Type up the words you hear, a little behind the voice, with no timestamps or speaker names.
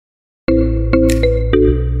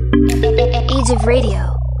Alternative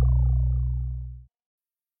Radio.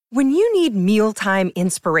 When you need mealtime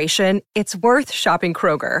inspiration, it's worth shopping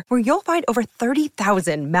Kroger, where you'll find over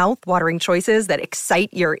 30,000 mouth-watering choices that excite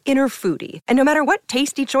your inner foodie. And no matter what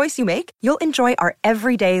tasty choice you make, you'll enjoy our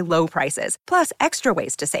everyday low prices, plus extra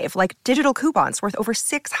ways to save, like digital coupons worth over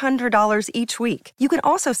 $600 each week. You can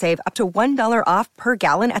also save up to $1 off per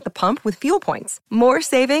gallon at the pump with fuel points. More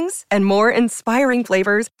savings and more inspiring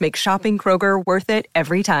flavors make shopping Kroger worth it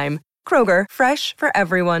every time. Kroger, fresh for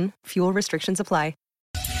everyone. Fuel restrictions apply.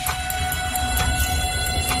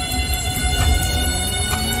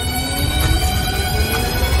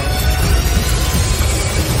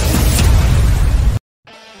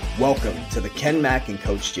 Welcome to the Ken Mack and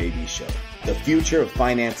Coach JV Show. The future of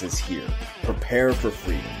finance is here. Prepare for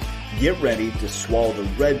freedom. Get ready to swallow the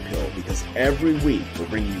red pill, because every week we're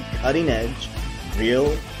bringing you cutting edge,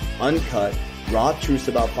 real, uncut, raw truths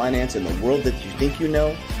about finance in the world that you think you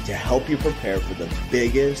know, to help you prepare for the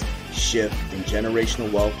biggest shift in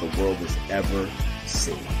generational wealth the world has ever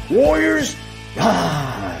seen. Warriors,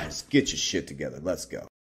 rise! Get your shit together. Let's go.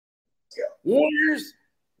 Warriors,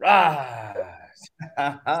 rise!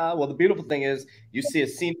 Well, the beautiful thing is you see a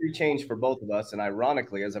scenery change for both of us. And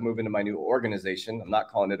ironically, as I move into my new organization, I'm not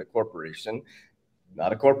calling it a corporation,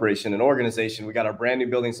 not a corporation, an organization. We got our brand new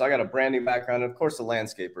building. So I got a brand new background. And of course, the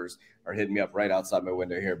landscapers are hitting me up right outside my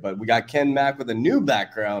window here. But we got Ken Mack with a new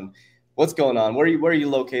background. What's going on? Where are you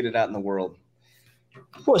located at in the world?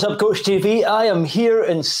 What's up, Coach TV? I am here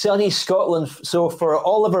in sunny Scotland. So for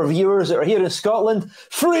all of our viewers that are here in Scotland,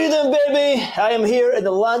 freedom, baby! I am here in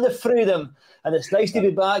the land of freedom. And it's nice to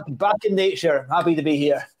be back in nature. Happy to be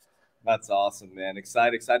here. That's awesome, man.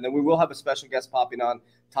 Excited. And we will have a special guest popping on,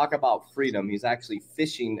 talk about freedom. He's actually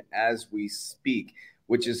fishing as we speak,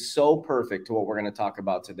 which is so perfect to what we're going to talk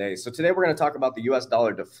about today. So today we're going to talk about the US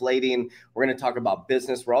dollar deflating. We're going to talk about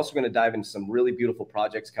business. We're also going to dive into some really beautiful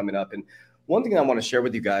projects coming up. And one thing I want to share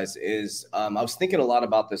with you guys is I was thinking a lot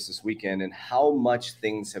about this weekend and how much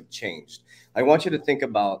things have changed. I want you to think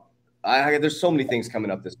about there's so many things coming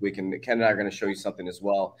up this week, and Ken and I are going to show you something as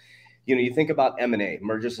well. You know, you think about M&A,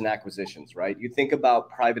 mergers and acquisitions, right? You think about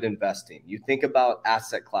private investing. You think about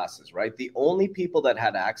asset classes, right? The only people that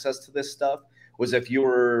had access to this stuff was if you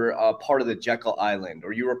were part of the Jekyll Island,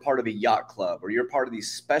 or you were part of a yacht club, or you're part of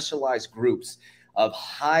these specialized groups of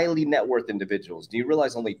highly net worth individuals. Do you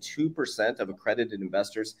realize only 2% of accredited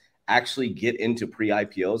investors actually get into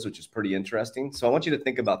pre-IPOs, which is pretty interesting? So I want you to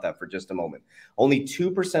think about that for just a moment. Only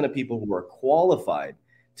 2% of people who are qualified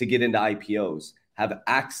to get into IPOs have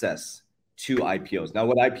access to IPOs. Now,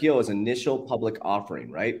 what IPO is, initial public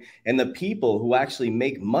offering, right? And the people who actually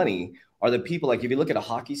make money are the people, like if you look at a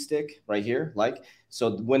hockey stick right here, like,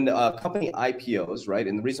 so when a company IPOs, right?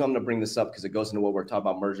 And the reason I'm going to bring this up, because it goes into what we're talking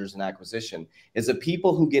about, mergers and acquisition, is the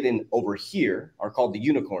people who get in over here are called the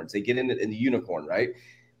unicorns. They get in the unicorn, right?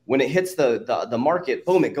 When it hits the market,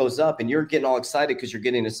 boom, it goes up, and you're getting all excited because you're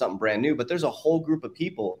getting into something brand new. But there's a whole group of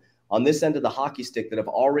people on this end of the hockey stick that have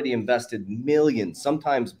already invested millions,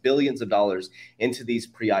 sometimes billions of dollars into these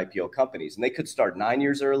pre-IPO companies. And they could start 9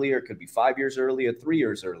 years earlier, it could be 5 years earlier, 3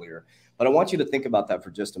 years earlier. But I want you to think about that for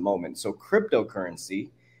just a moment. So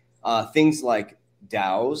cryptocurrency, things like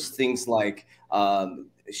DAOs, things like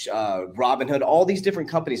Robinhood, all these different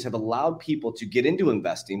companies have allowed people to get into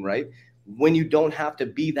investing, right? When you don't have to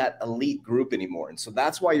be that elite group anymore. And so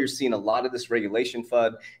that's why you're seeing a lot of this regulation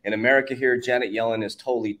FUD in America here. Janet Yellen has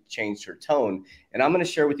totally changed her tone. And I'm going to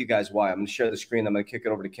share with you guys why. I'm going to share the screen. I'm going to kick it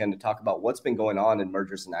over to Ken to talk about what's been going on in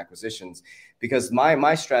mergers and acquisitions, because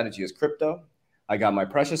my strategy is crypto. I got my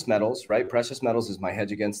precious metals, right? Precious metals is my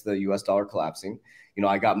hedge against the US dollar collapsing. You know,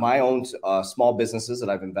 I got my own small businesses that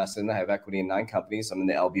I've invested in. I have equity in 9 companies. I'm in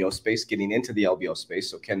the LBO space, getting into the LBO space.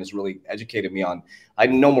 So Ken has really educated me on, I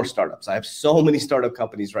have no more startups. I have so many startup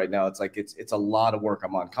companies right now. It's like, it's a lot of work.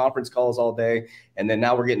 I'm on conference calls all day. And then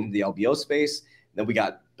now we're getting into the LBO space. Then we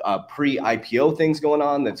got pre-IPO things going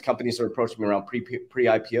on. That's companies are approaching me around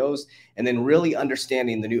pre-IPOs, and then really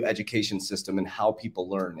understanding the new education system and how people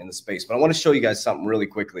learn in the space. But I want to show you guys something really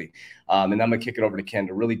quickly. And I'm going to kick it over to Ken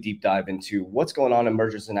to really deep dive into what's going on in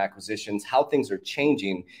mergers and acquisitions, how things are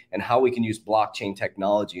changing, and how we can use blockchain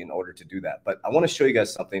technology in order to do that. But I want to show you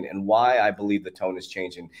guys something and why I believe the tone is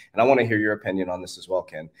changing. And I want to hear your opinion on this as well,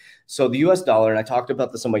 Ken. So the US dollar, and I talked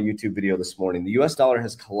about this on my YouTube video this morning, the US dollar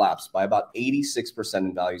has collapsed by about 86%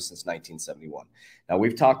 in value since 1971. Now,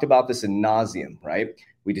 we've talked about this in nauseum, right?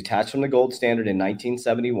 We detached from the gold standard in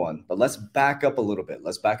 1971, but let's back up a little bit.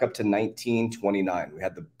 Let's back up to 1929. We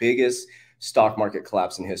had the biggest stock market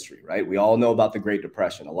collapse in history, right? We all know about the Great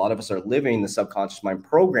Depression. A lot of us are living the subconscious mind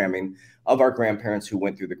programming of our grandparents who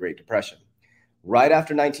went through the Great Depression. Right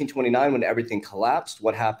after 1929, when everything collapsed,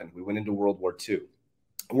 what happened? We went into World War II.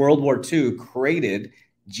 World War II created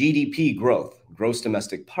GDP growth, gross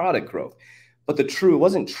domestic product growth. But it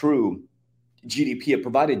wasn't true GDP. It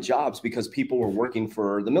provided jobs because people were working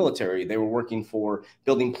for the military. They were working for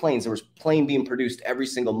building planes. There was plane being produced every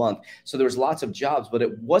single month. So there was lots of jobs, but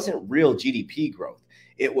it wasn't real GDP growth.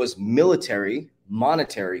 It was military,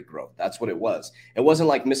 monetary growth. That's what it was. It wasn't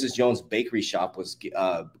like Mrs. Jones' bakery shop was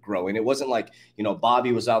growing. It wasn't like,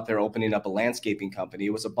 Bobby was out there opening up a landscaping company.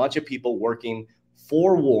 It was a bunch of people working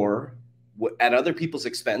for war at other people's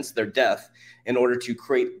expense, their death, in order to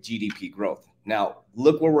create GDP growth. Now,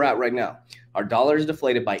 look where we're at right now. Our dollar is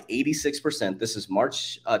deflated by 86%. This is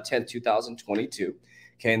March 10th, 2022.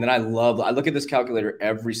 Okay, and then I look at this calculator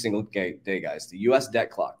every single day, guys. The U.S.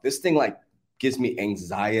 debt clock. This thing gives me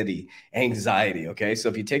anxiety. Okay, so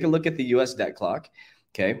if you take a look at the U.S. debt clock,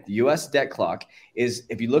 okay, the U.S. debt clock is,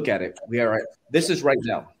 if you look at it, this is right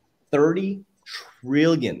now 30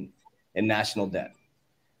 trillion in national debt.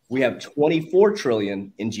 We have 24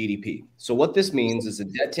 trillion in GDP. So what this means is the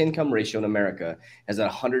debt to income ratio in America is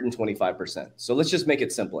at 125%. So let's just make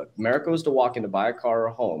it simple. If America was to walk in to buy a car or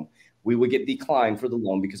a home, we would get declined for the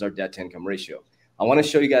loan because our debt to income ratio. I want to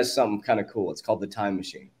show you guys something kind of cool. It's called the time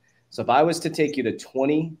machine. So if I was to take you to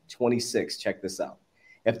 2026, check this out.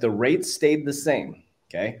 If the rate stayed the same,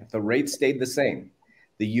 okay,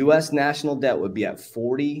 the U.S. national debt would be at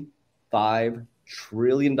 $45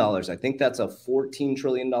 trillion. I think that's a $14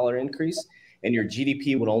 trillion increase, and your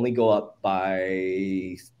GDP would only go up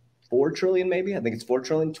by 4 trillion, maybe. I think it's 4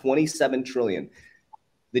 trillion, 27 trillion.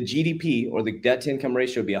 The GDP, or the debt to income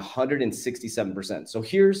ratio, would be 167%. So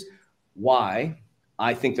here's why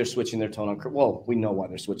I think they're switching their tone on crypto. Well, we know why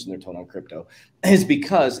they're switching their tone on crypto, is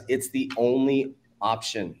because it's the only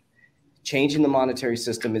option. Changing the monetary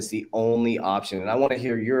system is the only option. And I want to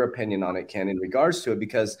hear your opinion on it, Ken, in regards to it,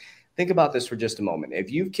 because think about this for just a moment. If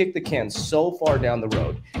you've kicked the can so far down the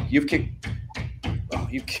road,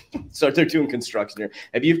 so they're doing construction here.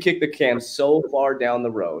 If you've kicked the can so far down the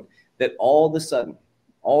road that all of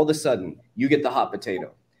a sudden you get the hot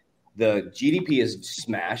potato, the GDP is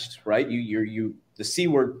smashed, right? The C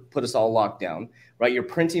word put us all locked down, right? You're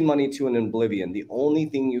printing money to an oblivion. The only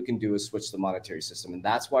thing you can do is switch the monetary system. And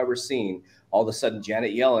that's why we're seeing all of a sudden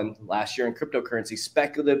Janet Yellen last year in cryptocurrency,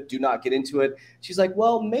 speculative, do not get into it. She's like,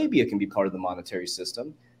 well, maybe it can be part of the monetary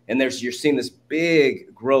system. And you're seeing this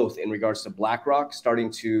big growth in regards to BlackRock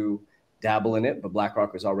starting to dabble in it, but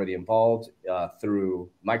BlackRock was already involved through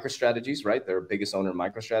MicroStrategies, right? Their biggest owner,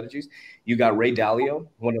 MicroStrategies. You got Ray Dalio,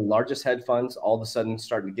 one of the largest hedge funds, all of a sudden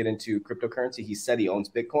starting to get into cryptocurrency. He said he owns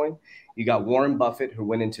Bitcoin. You got Warren Buffett, who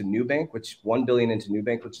went into Nubank, $1 billion into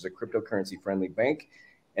Nubank, which is a cryptocurrency-friendly bank.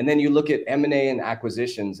 And then you look at M&A and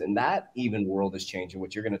acquisitions, and that even world is changing,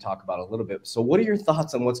 which you're going to talk about a little bit. So what are your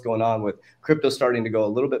thoughts on what's going on with crypto starting to go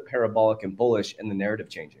a little bit parabolic and bullish and the narrative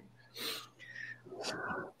changing?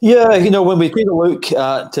 Yeah, when we take a look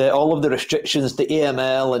at all of the restrictions, the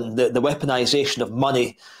AML and the weaponization of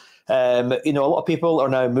money, a lot of people are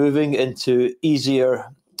now moving into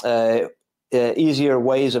easier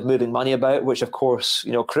ways of moving money about, which of course,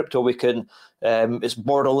 crypto, we can, it's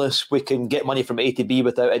borderless. We can get money from A to B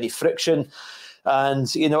without any friction. And,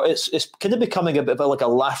 it's kind of becoming a bit of like a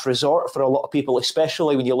last resort for a lot of people,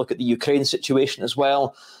 especially when you look at the Ukraine situation as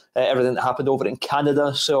well, everything that happened over in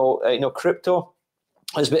Canada. So, crypto,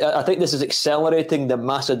 I think this is accelerating the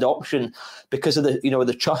mass adoption because of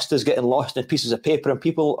the trust is getting lost in pieces of paper, and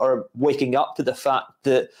people are waking up to the fact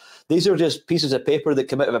that these are just pieces of paper that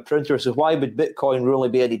come out of a printer. So why would Bitcoin really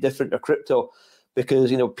be any different or crypto?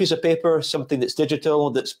 Because, piece of paper, something that's digital,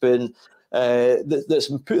 that's been that's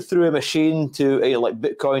been put through a machine to like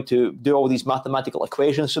Bitcoin to do all these mathematical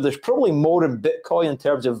equations. So there's probably more in Bitcoin in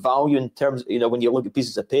terms of value, in terms, when you look at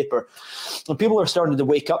pieces of paper. And people are starting to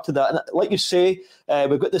wake up to that. And like you say,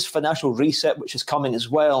 we've got this financial reset, which is coming as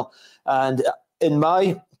well. And in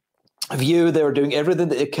my view, they're doing everything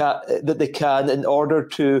that they can in order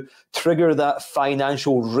to trigger that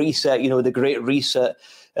financial reset, the Great Reset.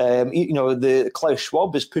 The Klaus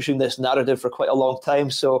Schwab is pushing this narrative for quite a long time,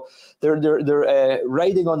 so they're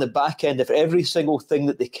riding on the back end of every single thing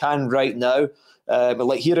that they can right now.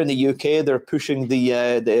 Like here in the UK, they're pushing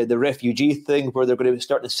the refugee thing, where they're going to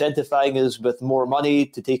start incentivizing us with more money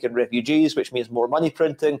to take in refugees, which means more money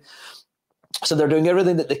printing. So they're doing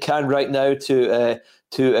everything that they can right now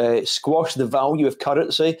to squash the value of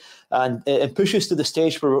currency. and it pushes to the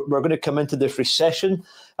stage where we're going to come into this recession,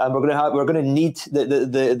 and we're going to need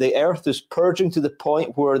the earth is purging to the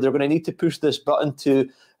point where they're going to need to push this button to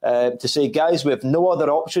say, guys, we have no other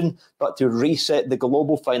option but to reset the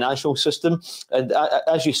global financial system. And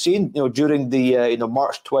as you've seen, during the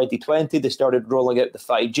March 2020, they started rolling out the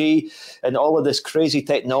 5G and all of this crazy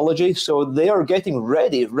technology. So they are getting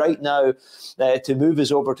ready right now to move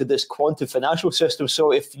us over to this quantum financial system.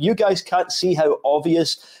 So if you guys can't see how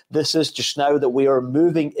obvious this is just now, that we are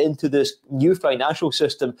moving into this new financial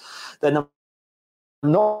system, then I'm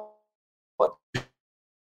not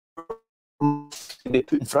be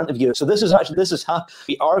put in front of you. So this is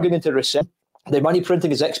we are going into recession. The money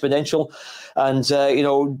printing is exponential, and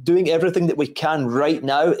doing everything that we can right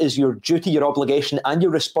now is your duty, your obligation, and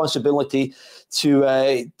your responsibility to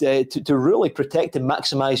really protect and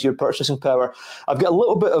maximize your purchasing power. I've got a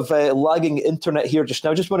little bit of lagging internet here just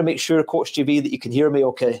now. Just want to make sure, Coach JV, that you can hear me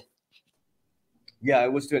okay. Yeah, I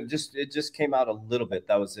was doing it just came out a little bit.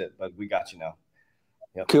 That was it, but we got you now.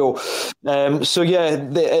 Yep. Cool. So yeah,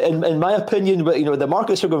 in my opinion, the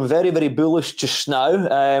markets are going very, very bullish just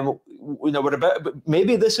now. We're about,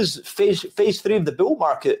 maybe this is phase 3 of the bull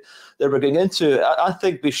market that we're going into. I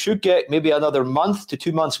think we should get maybe another month to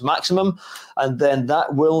 2 months maximum, and then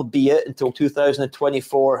that will be it until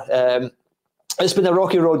 2024. It's been a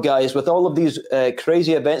rocky road, guys, with all of these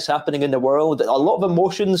crazy events happening in the world, a lot of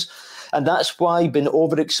emotions, and that's why being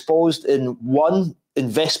overexposed in one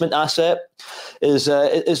investment asset is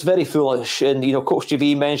very foolish. And Coach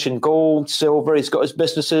JV mentioned gold, silver. He's got his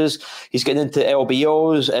businesses. He's getting into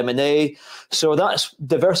LBOs, M&A. So that's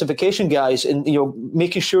diversification, guys, and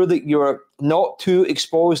making sure that you're not too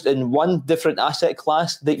exposed in one different asset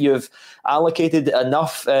class, that you've allocated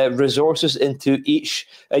enough resources into each,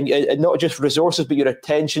 and not just resources, but your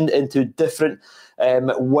attention into different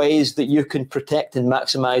ways that you can protect and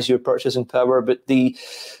maximize your purchasing power. But we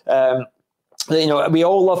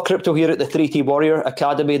all love crypto here at the 3T Warrior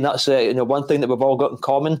Academy, and that's one thing that we've all got in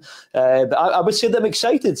common. But I would say that I'm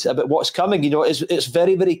excited about what's coming. It's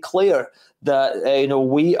very, very clear that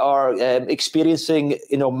we are experiencing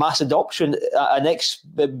mass adoption at an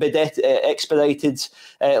expedited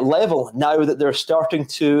level now that they're starting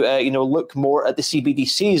to look more at the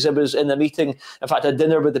CBDCs. I was in a meeting, in fact, a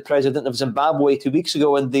dinner with the president of Zimbabwe 2 weeks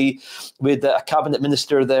ago, and with a cabinet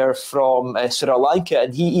minister there from Sri Lanka,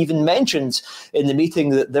 and he even mentioned in the meeting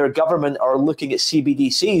that their government are looking at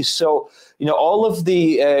CBDCs. So all of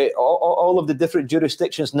the different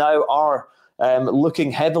jurisdictions now are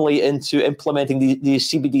looking heavily into implementing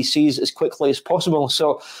these CBDCs as quickly as possible.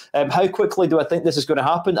 So how quickly do I think this is going to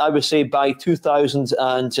happen? I would say by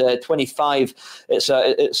 2025,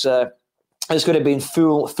 it's going to be in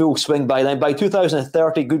full swing by then. By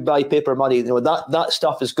 2030, goodbye paper money. That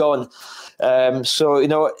stuff is gone.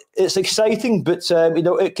 So it's exciting, but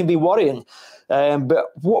it can be worrying.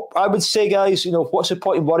 But what I would say, guys, what's the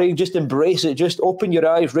point in worrying? Just embrace it. Just open your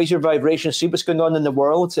eyes, raise your vibration, see what's going on in the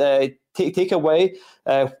world. Take away,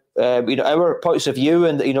 our points of view,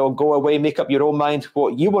 and go away, make up your own mind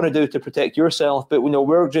what you want to do to protect yourself. But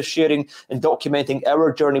we're just sharing and documenting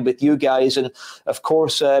our journey with you guys. And of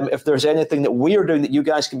course, if there's anything that we're doing that you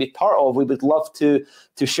guys can be part of, we would love to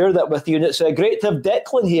share that with you. And it's great to have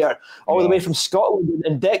Declan here, all the way from Scotland.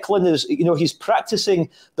 And Declan is, he's practicing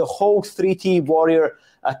the whole 3T Warrior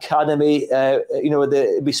Academy.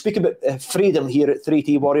 We speak about freedom here at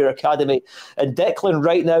 3T Warrior Academy, and Declan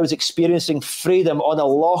right now is experiencing freedom on a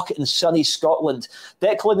loch in sunny Scotland.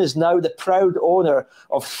 Declan is now the proud owner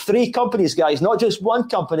of 3 companies, guys, not just one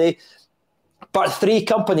company, but 3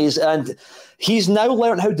 companies, and he's now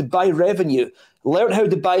learned how to buy revenue, learned how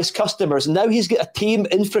to buy his customers. Now he's got a team,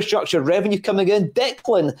 infrastructure, revenue coming in.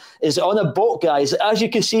 Declan is on a boat, guys, as you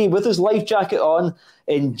can see, with his life jacket on,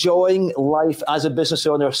 enjoying life as a business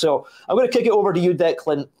owner. So I'm going to kick it over to you,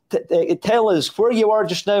 Declan. Tell us where you are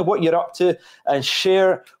just now, what you're up to, and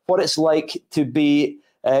share what it's like to be,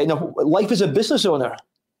 life as a business owner.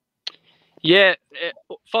 Yeah,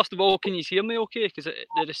 first of all, can you hear me okay? Because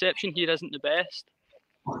the reception here isn't the best.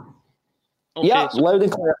 Okay, yeah, so loud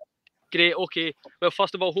and clear. Great, okay. Well,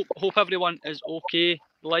 first of all, hope everyone is okay.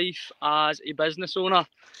 Life as a business owner.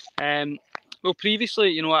 Well,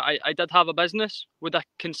 previously, I did have a business. Would I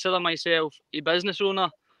consider myself a business owner?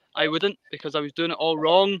 I wouldn't, because I was doing it all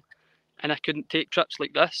wrong and I couldn't take trips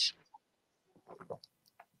like this.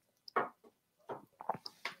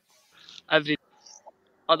 Every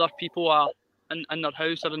other people are in their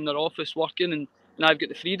house or in their office working, and I've got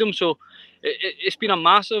the freedom. So it's been a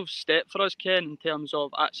massive step for us, Ken, in terms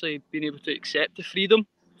of actually being able to accept the freedom,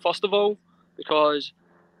 first of all, because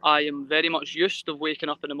I am very much used to waking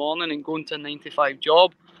up in the morning and going to a 9-to-5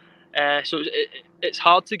 job. So it's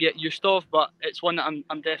hard to get used of, but it's one that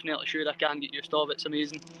I'm definitely sure I can get used of. It's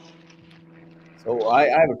amazing. So I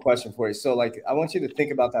have a question for you. So like, I want you to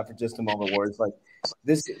think about that for just a moment, where it's like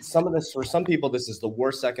for some people, this is the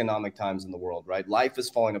worst economic times in the world, right? Life is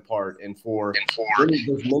falling apart. And for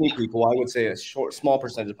many people, I would say a small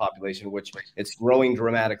percentage of population, which it's growing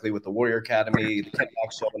dramatically with the Warrior Academy, the Ken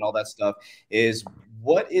Mack Show and all that stuff, is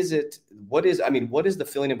what is the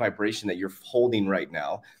feeling and vibration that you're holding right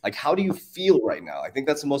now? Like, how do you feel right now? I think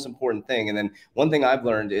that's the most important thing. And then one thing I've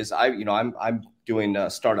learned is I'm doing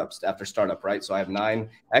startups after startup, right? So I have 9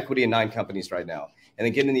 equity in 9 companies right now. And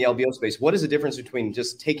then getting in the LBO space, what is the difference between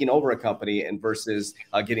just taking over a company and versus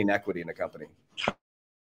getting equity in a company?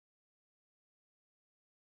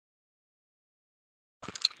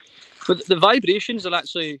 But the vibrations are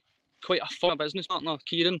actually quite a fun business partner,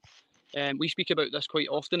 Kieran. We speak about this quite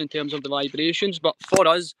often in terms of the vibrations, but for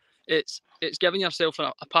us, it's giving yourself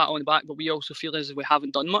a pat on the back, but we also feel as if we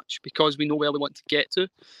haven't done much because we know where we want to get to.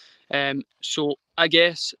 So I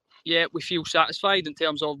guess, yeah, we feel satisfied in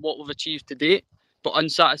terms of what we've achieved to date, but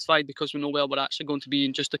unsatisfied because we know where we're actually going to be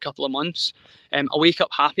in just a couple of months. I wake up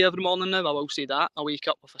happy every morning now, I will say that. I wake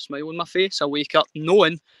up with a smile on my face. I wake up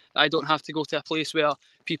knowing that I don't have to go to a place where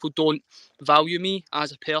people don't value me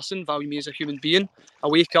as a person, value me as a human being. I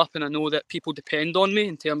wake up and I know that people depend on me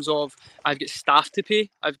in terms of I've got staff to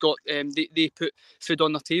pay. I've got they put food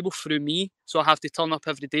on the table through me, so I have to turn up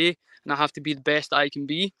every day and I have to be the best I can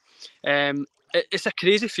be. It's a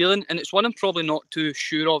crazy feeling, and it's one I'm probably not too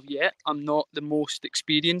sure of yet. I'm not the most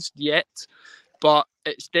experienced yet, but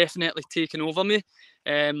it's definitely taken over me.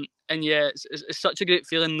 And yeah, it's such a great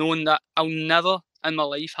feeling knowing that I'll never in my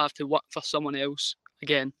life have to work for someone else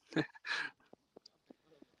again.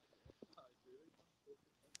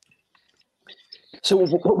 So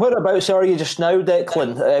whereabouts are you just now,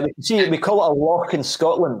 Declan? We can see we call it a loch in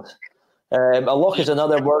Scotland. A loch is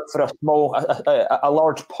another word for a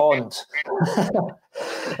large pond.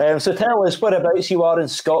 So tell us whereabouts you are in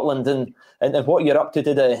Scotland and what you're up to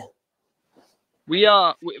today.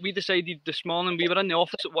 We decided this morning, we were in the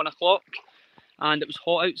office at 1 o'clock and it was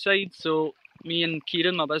hot outside, so me and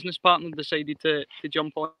Kieran, my business partner, decided to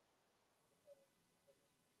jump on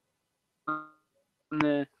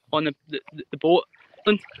the boat.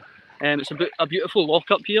 It's a beautiful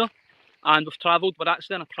loch up here, and we've travelled. We're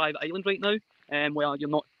actually on a private island right now, where you're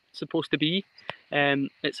not supposed to be.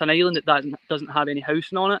 It's an island that doesn't have any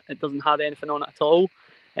housing on it. It doesn't have anything on it at all.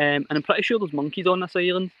 And I'm pretty sure there's monkeys on this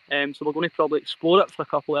island. So we're going to probably explore it for a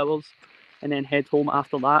couple of hours and then head home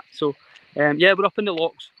after that. So yeah, we're up in the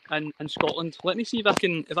lochs in Scotland. Let me see if I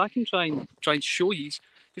can try and show you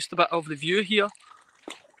just a bit of the view here.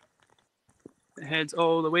 It heads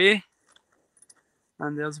all the way,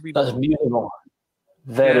 and there's a wee. That's beautiful.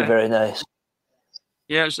 Very, very nice.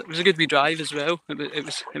 Yeah, it was a good wee drive as well. It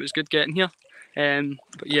was good getting here.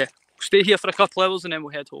 But yeah, we'll stay here for a couple of hours and then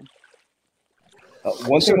we'll head home.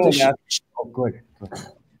 One thing I want to ask. Oh, go ahead.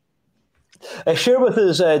 Share with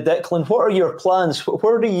us, Declan. What are your plans?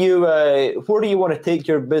 Where do you want to take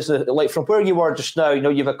your business? Like from where you are just now,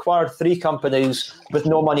 you've acquired 3 companies with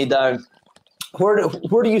no money down. Where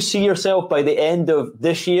do you see yourself by the end of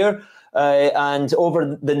this year and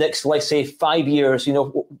over the next, let's say, 5 years?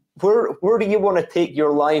 Where do you want to take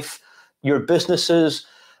your life, your businesses?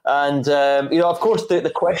 And, of course,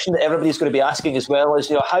 the question that everybody's going to be asking as well is,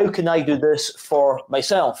 how can I do this for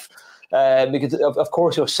myself? Because, of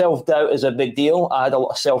course, self-doubt is a big deal. I had a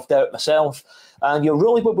lot of self-doubt myself. And,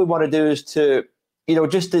 really what we want to do is to,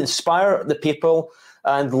 just to inspire the people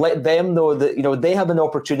and let them know that, they have an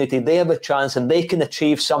opportunity, they have a chance, and they can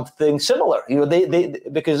achieve something similar.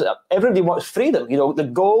 Because everybody wants freedom. The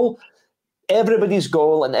goal, everybody's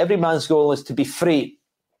goal and every man's goal is to be free,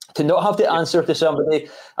 to not have to answer to somebody,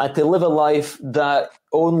 and to live a life that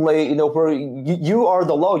only, where you are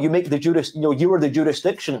the law, you make the you are the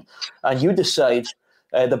jurisdiction, and you decide.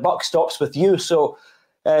 The buck stops with you. So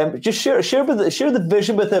just share the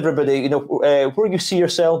vision with everybody. Where you see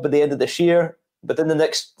yourself by the end of this year, within the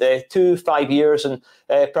next 2-5 years, and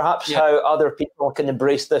perhaps how other people can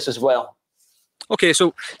embrace this as well. Okay,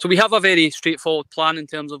 so we have a very straightforward plan in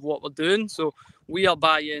terms of what we're doing. So we are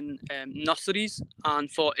buying nurseries,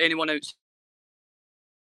 and for anyone outside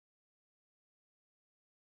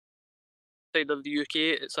of the UK,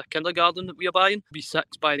 it's a kindergarten that we are buying. It'll be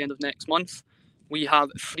 6 by the end of next month. We have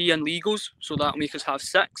 3 in legals, so that'll make us have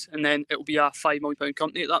 6, and then it'll be a £5 million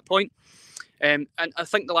company at that point. And I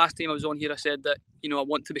think the last time I was on here, I said that, I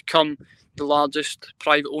want to become the largest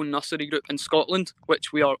private-owned nursery group in Scotland,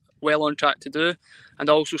 which we are well on track to do. And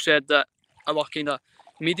I also said that our kind of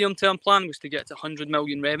medium-term plan was to get to 100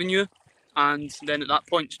 million revenue. and then at that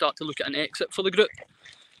point start to look at an exit for the group.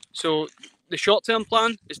 So the short-term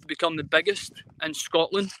plan is to become the biggest in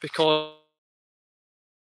Scotland, because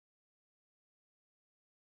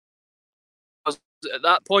at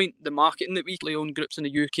that point the marketing that we own groups in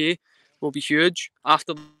the UK will be huge.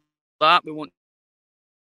 After that, we want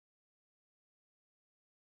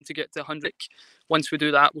to get to 100. Once we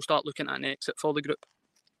do that, we'll start looking at an exit for the group.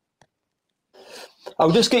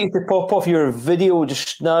 I'll just get you to pop off your video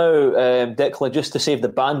just now, Declan, just to save the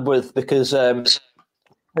bandwidth, because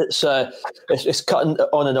it's cutting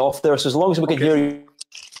on and off there. So as long as we can hear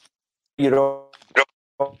you,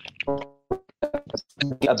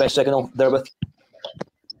 a best signal there with.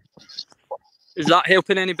 Is that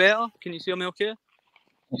helping any better? Can you see me okay?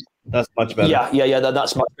 That's much better. Yeah,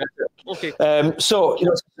 that's much better. Okay. So,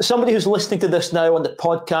 somebody who's listening to this now on the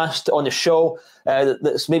podcast, on the show,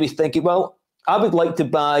 that's maybe thinking, well, I would like to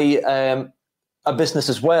buy a business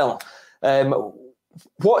as well.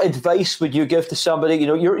 What advice would you give to somebody?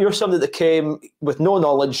 You're somebody that came with no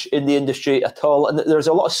knowledge in the industry at all, and there's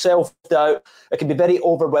a lot of self-doubt. It can be very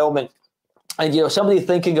overwhelming. And, somebody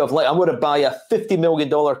thinking of, like, I'm going to buy a $50 million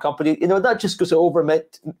company, that just goes over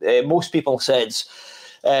most people's heads.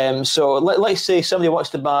 So let's say somebody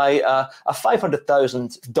wants to buy a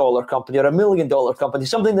 $500,000 company or $1 million company,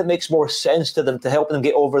 something that makes more sense to them to help them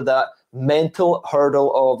get over that mental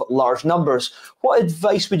hurdle of large numbers. What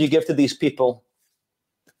advice would you give to these people?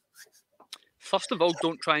 First of all,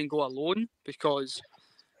 don't try and go alone, because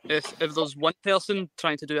if there's one person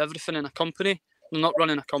trying to do everything in a company, they're not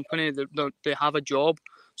running a company, they have a job.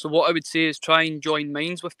 So what I would say is try and join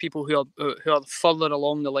minds with people who are further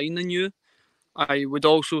along the line than you. I would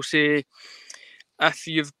also say, if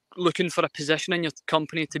you're looking for a position in your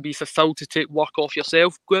company to be fulfilled, to take work off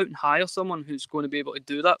yourself, go out and hire someone who's going to be able to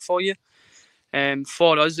do that for you.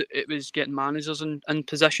 For us, it was getting managers in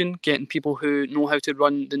position, getting people who know how to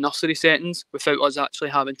run the nursery settings without us actually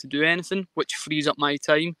having to do anything, which frees up my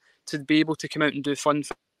time to be able to come out and do fun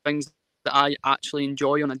things that I actually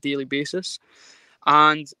enjoy on a daily basis.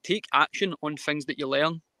 And take action on things that you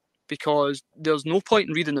learn, because there's no point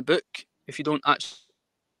in reading a book if you don't actually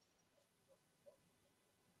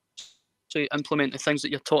implement the things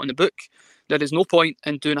that you're taught in the book. There is no point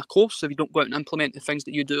in doing a course if you don't go out and implement the things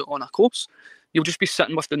that you do on a course. You'll just be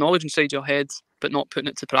sitting with the knowledge inside your head but not putting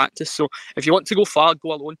it to practice. So if you want to go far,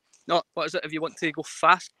 go alone. No, what is it? If you want to go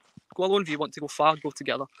fast, go alone. If you want to go far, go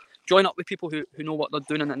together. Join up with people who know what they're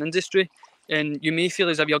doing in an industry, and you may feel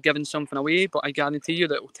as if you're giving something away, but I guarantee you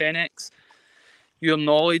that it will 10x your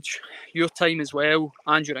knowledge, your time as well,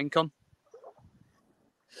 and your income.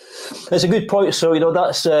 It's a good point. So,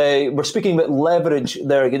 that's we're speaking about leverage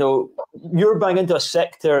there. You're buying into a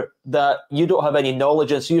sector that you don't have any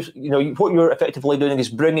knowledge in. So, what you're effectively doing is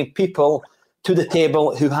bringing people to the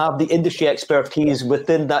table who have the industry expertise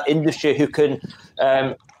within that industry, who can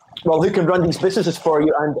run these businesses for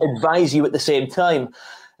you and advise you at the same time.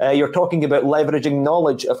 You're talking about leveraging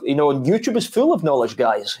knowledge. YouTube is full of knowledge,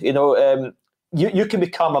 guys. You can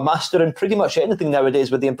become a master in pretty much anything nowadays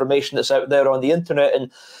with the information that's out there on the internet.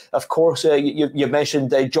 And of course, you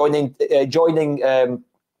mentioned joining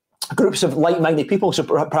groups of like-minded people. So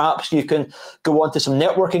perhaps you can go on to some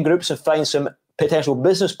networking groups and find some potential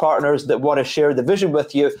business partners that want to share the vision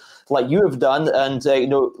with you, like you have done. And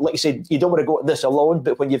like you said, you don't want to go at this alone,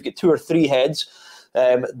 but when you've got 2 or 3 heads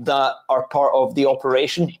that are part of the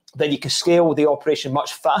operation, then you can scale the operation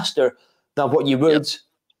much faster than what you would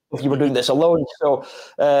if you were doing this alone. So,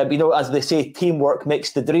 as they say, teamwork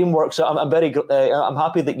makes the dream work. So I'm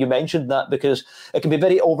happy that you mentioned that, because it can be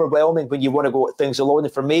very overwhelming when you want to go at things alone.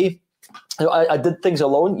 And for me, I did things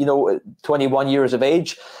alone, 21 years of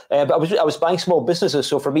age, but I was buying small businesses.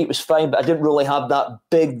 So for me, it was fine, but I didn't really have that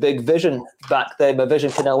big vision back then. My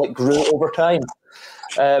vision kind of grew over time.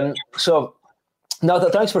 So now,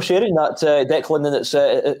 thanks for sharing that, Declan,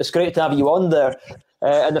 and it's great to have you on there.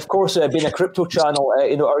 And of course, being a crypto channel,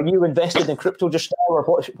 are you invested in crypto just now, or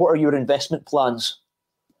what are your investment plans?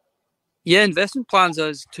 Yeah, investment plans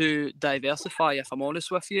is to diversify, if I'm honest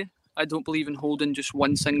with you. I don't believe in holding just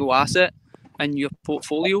one single asset in your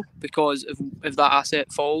portfolio, because if that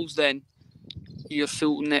asset falls, then your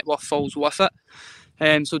full net worth falls with it.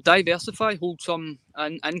 So diversify, hold some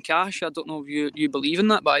in cash. I don't know if you believe in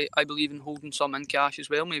that, but I believe in holding some in cash as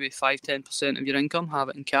well. Maybe 5-10% of your income, have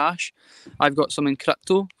it in cash. I've got some in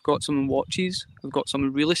crypto, I've got some in watches, I've got some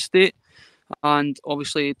in real estate, and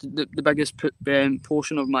obviously the biggest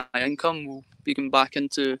portion of my income will be going back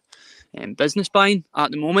into business buying.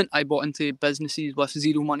 At the moment, I bought into businesses with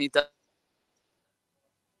zero money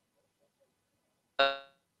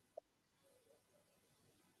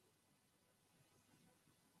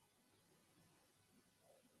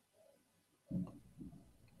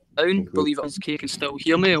down. Believe it is, Kay can still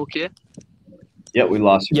hear me, okay? Yeah, we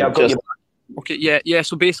lost you. Yeah, I've got you. Okay, yeah.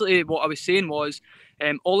 So basically, what I was saying was,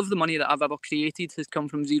 all of the money that I've ever created has come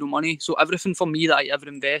from zero money. So everything for me that I ever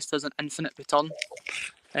invest has an infinite return.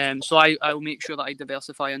 So I will make sure that I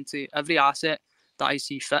diversify into every asset that I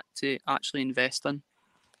see fit to actually invest in.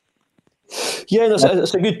 Yeah,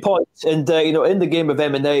 that's a good point. And in the game of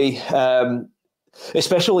M&A,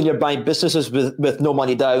 especially when you're buying businesses with no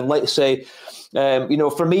money down, let's say,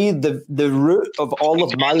 for me, the root of all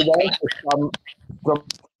of my wealth has come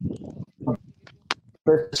from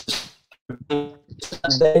business,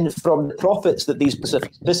 and then from the profits that these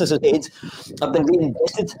businesses made, I've then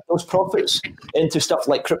reinvested those profits into stuff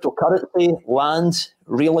like cryptocurrency, land,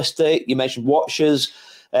 real estate. You mentioned watches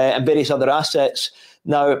and various other assets.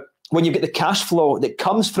 Now, when you get the cash flow that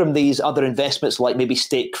comes from these other investments, like maybe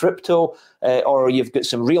state crypto, or you've got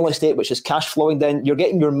some real estate, which is cash flowing, then you're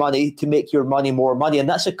getting your money to make your money more money. And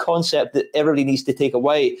that's a concept that everybody needs to take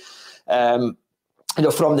away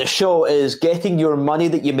from the show, is getting your money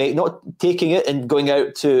that you make, not taking it and going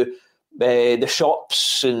out to the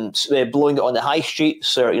shops and blowing it on the high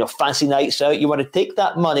streets or fancy nights out. You want to take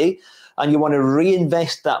that money and you want to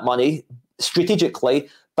reinvest that money strategically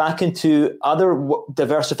back into other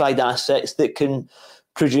diversified assets that can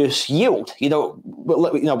produce yield. We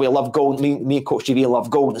love gold. Me and Coach JV love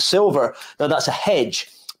gold and silver. Now that's a hedge,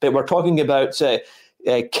 but we're talking about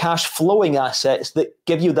cash flowing assets that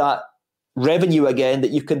give you that revenue again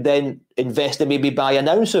that you can then invest and maybe buy an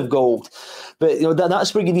ounce of gold. But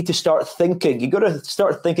that's where you need to start thinking. You got to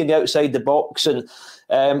start thinking outside the box, and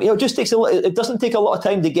it just takes it doesn't take a lot of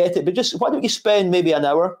time to get it. But just why don't you spend maybe an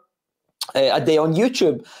hour a day on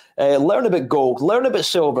YouTube, learn about gold, learn about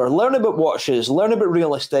silver, learn about watches, learn about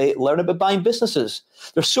real estate, learn about buying businesses.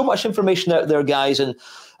 There's so much information out there, guys, and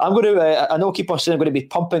I'm going to, I know I keep on saying I'm going to be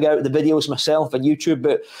pumping out the videos myself on YouTube,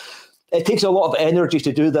 but it takes a lot of energy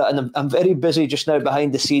to do that, and I'm very busy just now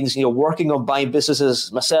behind the scenes, working on buying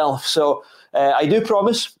businesses myself. So I do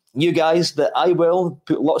promise you guys that I will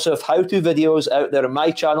put lots of how-to videos out there on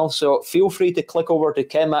my channel, so feel free to click over to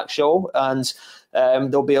Ken Mack Show, and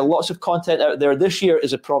there'll be lots of content out there. This year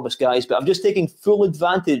is a promise, guys, but I'm just taking full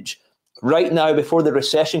advantage right now before the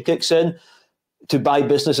recession kicks in to buy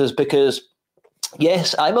businesses, because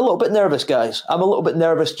yes, I'm a little bit nervous, guys. I'm a little bit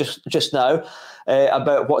nervous just now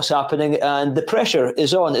about what's happening, and the pressure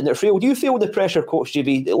is on. And do you feel the pressure, Coach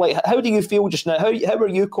JV? Like, how do you feel just now? How are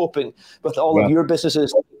you coping with all of your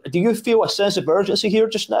businesses? Do you feel a sense of urgency here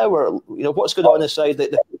just now, or what's going on inside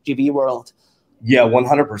the JV world? Yeah,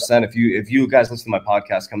 100%. If you guys listen to my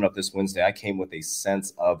podcast coming up this Wednesday, I came with a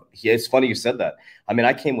sense of, it's funny you said that. I mean,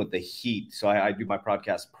 I came with the heat. So I do my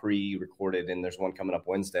podcast pre-recorded, and there's one coming up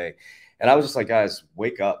Wednesday. And I was just like, guys,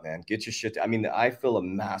 wake up, man. Get your shit. I mean, I feel a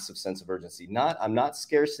massive sense of urgency. I'm not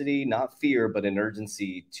scarcity, not fear, but an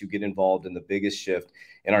urgency to get involved in the biggest shift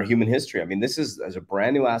in our human history. I mean, this is a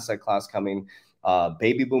brand new asset class coming.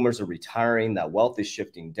 Baby boomers are retiring. That wealth is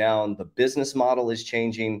shifting down. The business model is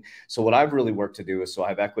changing. So what I've really worked to do is, so I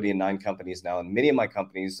have equity in 9 companies now, and many of my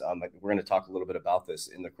companies, we're going to talk a little bit about this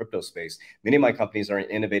in the crypto space. Many of my companies are in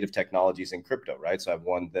innovative technologies in crypto, right? So I have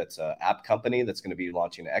one that's an app company that's going to be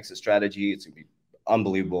launching an exit strategy. It's going to be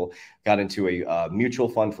unbelievable. Got into a mutual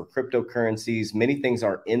fund for cryptocurrencies. Many things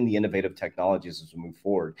are in the innovative technologies as we move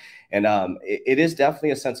forward. And it is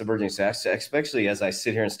definitely a sense of urgency, especially as I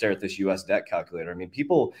sit here and stare at this US debt calculator. I mean,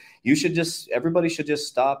 everybody should just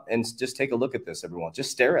stop and just take a look at this, everyone.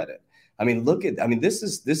 Just stare at it. I mean, this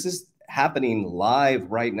is happening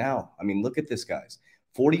live right now. I mean, look at this, guys.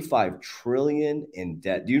 45 trillion in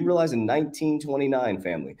debt. Do you realize in 1929,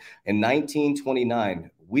 family, in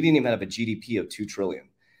 1929, we didn't even have a GDP of 2 trillion.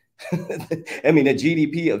 I mean, a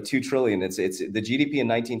GDP of 2 trillion. It's the GDP in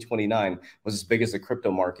 1929 was as big as the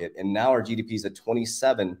crypto market. And now our GDP is at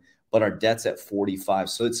 27, but our debt's at 45.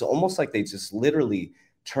 So it's almost like they just literally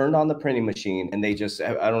turned on the printing machine, and I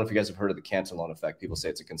don't know if you guys have heard of the Cantillon effect. People say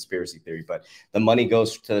it's a conspiracy theory, but the money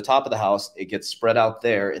goes to the top of the house, it gets spread out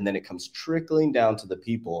there, and then it comes trickling down to the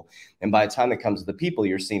people. And by the time it comes to the people,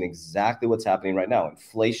 you're seeing exactly what's happening right now.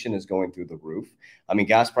 Inflation is going through the roof. I mean,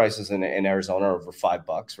 gas prices in Arizona are over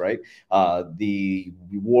 $5, right? The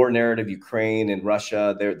war narrative, Ukraine and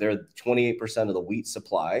Russia, they're 28% of the wheat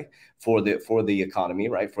supply for the economy,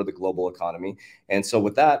 right? For the global economy. And so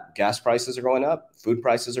with that, gas prices are going up, food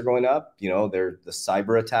prices are going up. The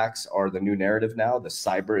cyber attacks are the new narrative now. The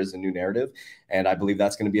cyber is a new narrative. And I believe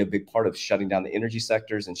that's going to be a big part of shutting down the energy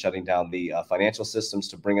sectors and shutting down the financial systems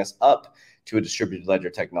to bring us up to a distributed ledger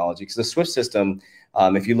technology. Because the SWIFT system,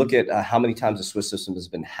 if you look at how many times the SWIFT system has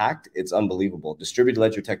been hacked, it's unbelievable. Distributed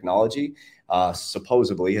ledger technology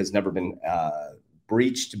supposedly has never been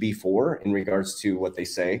breached before in regards to what they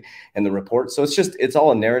say in the report. So it's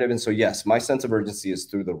all a narrative. And so, yes, my sense of urgency is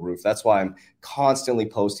through the roof. That's why I'm constantly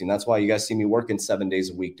posting. That's why you guys see me working 7 days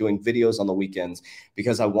a week, doing videos on the weekends,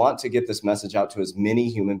 because I want to get this message out to as many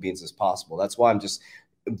human beings as possible. That's why I'm just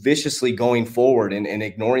viciously going forward and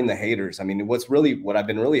ignoring the haters. I mean, what I've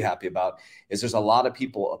been really happy about is there's a lot of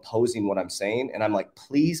people opposing what I'm saying. And I'm like,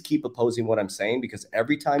 please keep opposing what I'm saying, because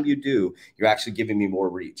every time you do, you're actually giving me more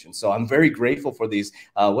reach. And so I'm very grateful for these,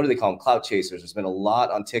 what do they call them? Clout chasers. There's been a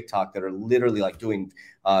lot on TikTok that are literally like doing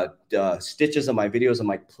stitches on my videos. I'm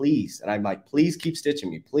like, please. And I'm like, please keep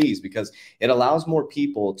stitching me, please, because it allows more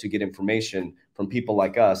people to get information from people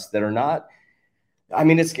like us that are not, I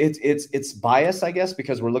mean, it's biased, I guess,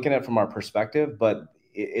 because we're looking at it from our perspective, but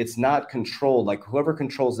it's not controlled. Like whoever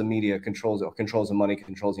controls the media controls the money,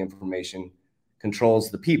 controls the information, controls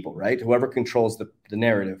the people, right? Whoever controls the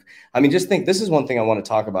narrative. I mean, just think, this is one thing I want to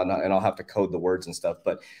talk about, and I'll have to code the words and stuff.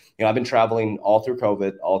 But I've been traveling all through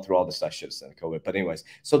COVID, all through all this. I should have said COVID, but anyways.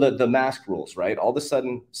 So the mask rules, right? All of a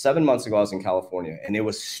sudden, 7 months ago, I was in California, and it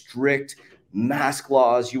was strict mask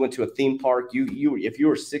laws. You went to a theme park, if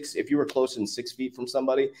you were closer than 6 feet from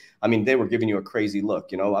somebody, I mean, they were giving you a crazy look.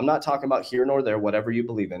 I'm not talking about here nor there, whatever you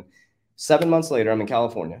believe in. 7 months later, I'm in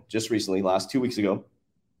California just recently, last 2 weeks ago.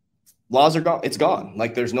 Laws are gone. It's gone.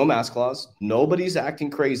 Like there's no mask laws. Nobody's acting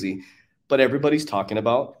crazy, but everybody's talking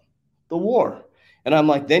about the war. And I'm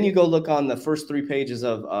like, then you go look on the first 3 pages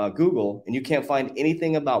of Google, and you can't find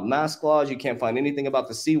anything about mask laws. You can't find anything about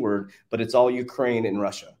the C word, but it's all Ukraine and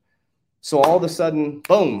Russia. So all of a sudden,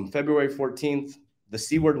 boom, February 14th, the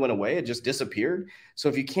C word went away. It just disappeared. So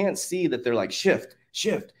if you can't see that they're like shift,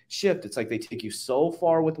 it's like they take you so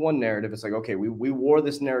far with one narrative. It's like, okay, we wore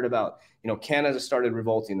this narrative out. Canada started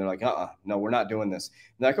revolting. They're like, no, we're not doing this.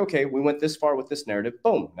 And they're like, okay, we went this far with this narrative.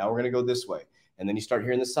 Boom, now we're going to go this way. And then you start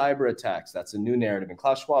hearing the cyber attacks. That's a new narrative. And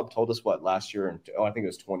Klaus Schwab told us what last year, I think it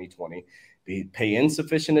was 2020, pay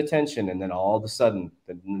insufficient attention. And then all of a sudden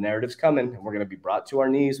the narrative's coming, and we're going to be brought to our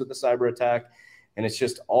knees with the cyber attack. And it's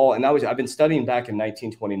just all, and I've been studying back in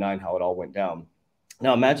 1929, how it all went down.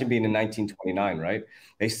 Now imagine being in 1929, right?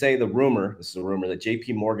 They say this is a rumor that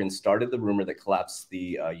JP Morgan started the rumor that collapsed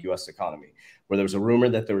the US economy, where there was a rumor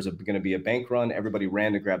that there was going to be a bank run. Everybody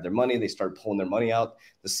ran to grab their money. They started pulling their money out.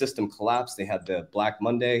 The system collapsed. They had the Black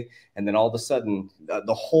Monday. And then all of a sudden,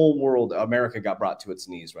 the whole world, America got brought to its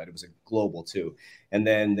knees, right? It was a global too. And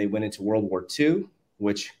then they went into World War II,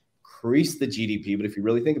 which increased the GDP. But if you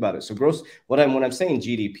really think about it, so gross, when I'm saying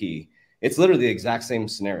GDP, it's literally the exact same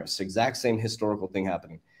scenario, exact same historical thing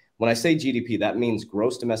happening. When I say GDP, that means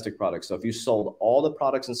gross domestic product. So if you sold all the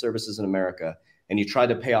products and services in America and you tried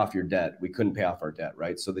to pay off your debt, we couldn't pay off our debt,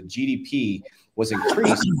 right? So the GDP was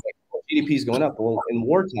increased. GDP is going up. Well, in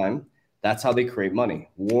wartime, that's how they create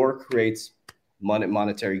money. War creates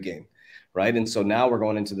monetary gain, right? And so now we're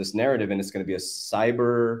going into this narrative, and it's going to be a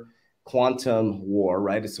cyber quantum war,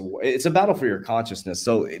 right? It's a battle for your consciousness.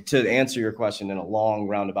 So to answer your question in a long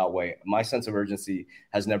roundabout way, my sense of urgency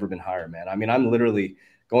has never been higher, man. I mean, I'm literally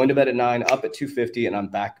going to bed at 9, up at 2:50, and I'm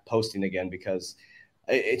back posting again, because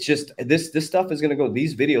it's just this stuff is going to go,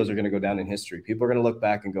 these videos are going to go down in history. People are going to look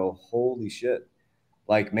back and go, holy shit.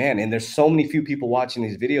 Like, man, and there's so many few people watching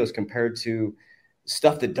these videos compared to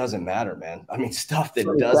stuff that doesn't matter, man. I mean, stuff that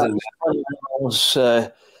doesn't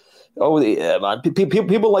matter. Man,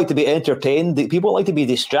 people like to be entertained. People like to be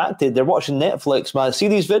distracted. They're watching Netflix, man. See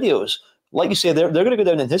these videos, like you say, they're going to go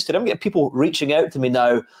down in history. I'm getting people reaching out to me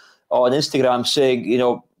now on Instagram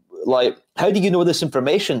saying, like, how do you know this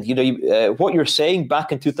information? What you're saying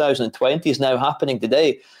back in 2020 is now happening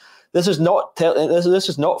today. This is not this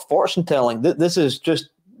is not fortune telling. This is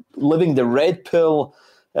just living the red pill.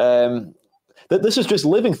 This is just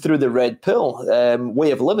living through the red pill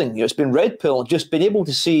way of living. It's been red pill, just being able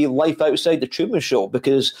to see life outside the Truman Show,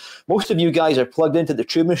 because most of you guys are plugged into the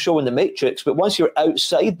Truman Show and the Matrix. But once you're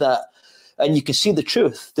outside that and you can see the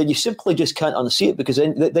truth, then you simply just can't unsee it, because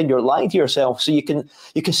then you're lying to yourself. So you can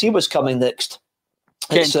see what's coming next.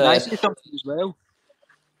 Ken, can I say something as well?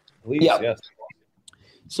 Please, yeah. Yes.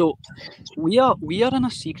 So we are in a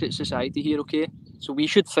secret society here, okay? So we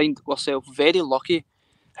should find ourselves very lucky.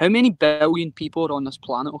 How many billion people are on this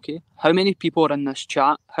planet, okay? How many people are in this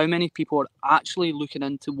chat? How many people are actually looking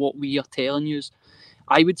into what we are telling you?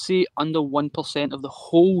 I would say under 1% of the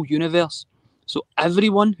whole universe. So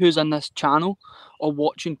everyone who's in this channel or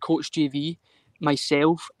watching Coach JV,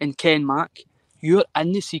 myself and Ken Mack, you're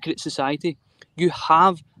in the secret society. You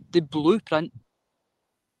have the blueprint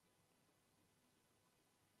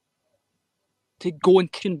to go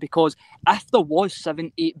and because if there was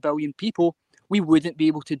 7-8 billion people, we wouldn't be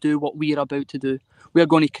able to do what we are about to do. We are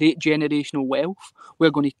going to create generational wealth. We're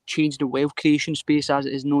going to change the wealth creation space as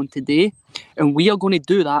it is known today. And we are going to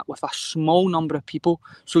do that with a small number of people.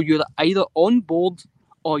 So you're either on board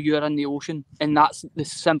or you're in the ocean. And that's the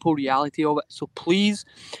simple reality of it. So please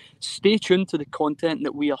stay tuned to the content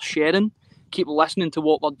that we are sharing. Keep listening to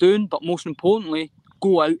what we're doing. But most importantly,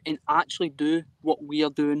 go out and actually do what we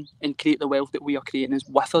are doing and create the wealth that we are creating is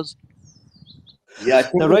with us. Yeah, I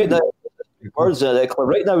think now, right now,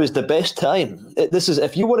 right now is the best time. This is,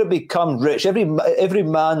 if you want to become rich, every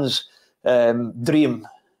man's dream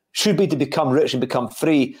should be to become rich and become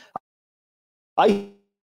free. I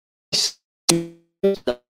see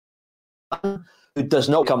who does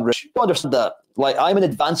not become rich. You understand that? Like, I'm an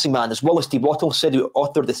advancing man, as Wallace D. Wattle said, who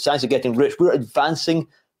authored The Science of Getting Rich. We're advancing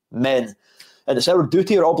men, and it's our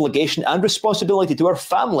duty, our obligation, and responsibility to our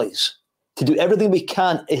families to do everything we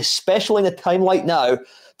can, especially in a time like now,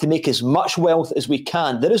 to make as much wealth as we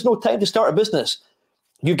can. There is no time to start a business.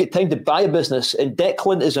 You get time to buy a business. And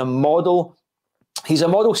Declan is a model. He's a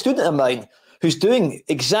model student of mine who's doing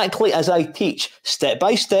exactly as I teach, step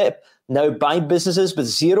by step, now buying businesses with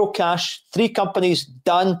zero cash, 3 companies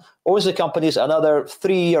done, owns the companies, another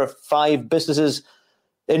 3 or 5 businesses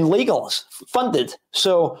in legals, funded.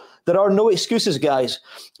 So there are no excuses, guys.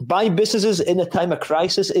 Buying businesses in a time of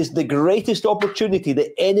crisis is the greatest opportunity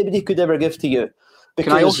that anybody could ever give to you.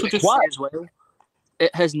 Can I also just say as well,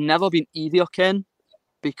 it has never been easier, Ken,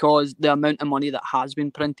 because the amount of money that has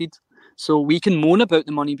been printed. So we can moan about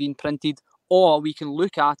the money being printed, or we can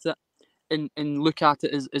look at it and look at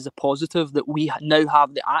it as a positive that we now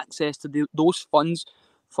have the access to those funds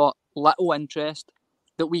for little interest,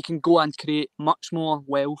 that we can go and create much more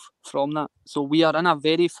wealth from that. So we are in a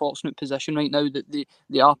very fortunate position right now that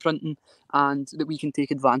they are printing and that we can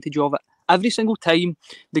take advantage of it. Every single time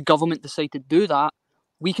the government decide to do that,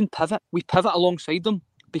 we can pivot. We pivot alongside them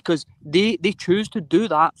because they choose to do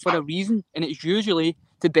that for a reason, and it's usually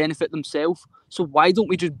to benefit themselves. So why don't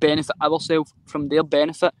we just benefit ourselves from their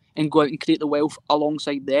benefit and go out and create the wealth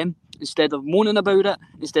alongside them, instead of moaning about it,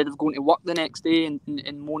 instead of going to work the next day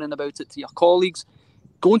and moaning about it to your colleagues?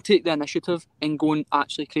 Go and take the initiative and go and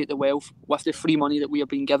actually create the wealth with the free money that we are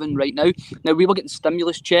being given right now. Now, we were getting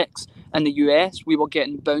stimulus checks in the US. We were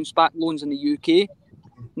getting bounce back loans in the UK.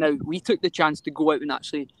 Now, we took the chance to go out and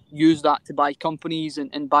actually use that to buy companies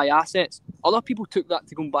and buy assets. Other people took that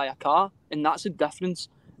to go and buy a car. And that's the difference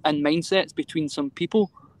in mindsets between some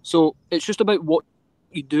people. So it's just about what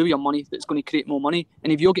you do with your money that's going to create more money.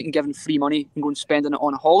 And if you're getting given free money and going spending it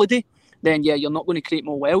on a holiday, then yeah, you're not going to create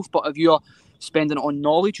more wealth. But if you're spending it on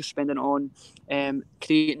knowledge, you're spending it on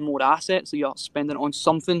creating more assets, so you're spending it on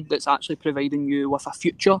something that's actually providing you with a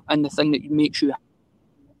future and the thing that makes you.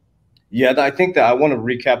 Yeah, I think that I want to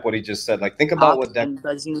recap what he just said. Like, think about what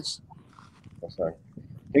business. Oh, sorry.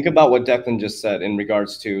 Think about what Declan just said in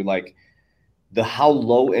regards to like how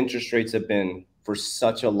low interest rates have been for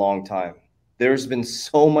such a long time. There's been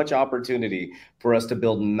so much opportunity for us to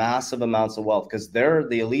build massive amounts of wealth because the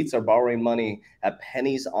elites are borrowing money at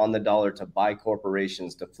pennies on the dollar to buy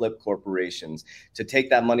corporations, to flip corporations, to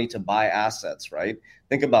take that money to buy assets, right?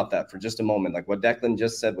 Think about that for just a moment. Like what Declan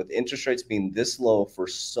just said, with interest rates being this low for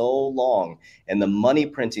so long and the money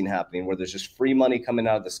printing happening where there's just free money coming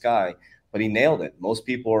out of the sky, but he nailed it. Most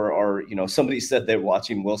people are somebody said they're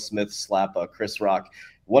watching Will Smith slap Chris Rock.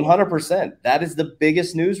 100%. That is the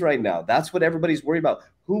biggest news right now. That's what everybody's worried about.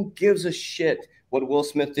 Who gives a shit what Will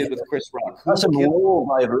Smith did with Chris Rock? That's some low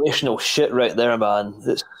vibrational shit right there, man.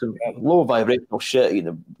 It's some low vibrational shit.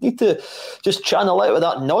 You need to just channel out with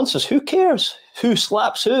that nonsense. Who cares? Who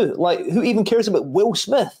slaps who? Like, who even cares about Will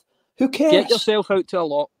Smith? Who cares? Get yourself out to a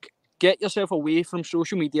lock. Get yourself away from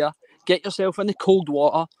social media. Get yourself in the cold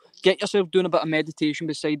water. Get yourself doing a bit of meditation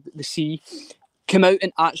beside the sea. Come out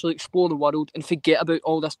and actually explore the world and forget about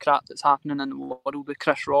all this crap that's happening in the world with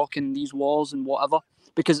Chris Rock and these wars and whatever,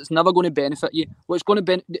 because it's never going to benefit you. What's going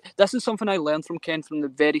to this is something I learned from Ken from the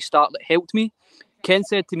very start that helped me. Ken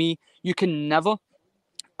said to me, you can never,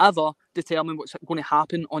 ever determine what's going to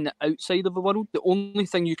happen on the outside of the world. The only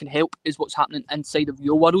thing you can help is what's happening inside of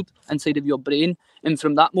your world, inside of your brain. And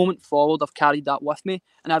from that moment forward, I've carried that with me,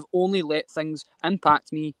 and I've only let things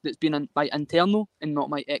impact me that's been my internal and not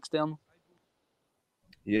my external.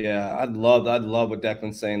 Yeah, I'd love what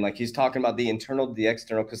Declan's saying. Like, he's talking about the internal to the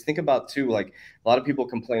external. Because think about too, like a lot of people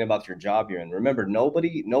complain about your job you're in. Remember,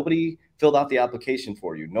 nobody filled out the application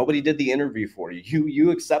for you. Nobody did the interview for you.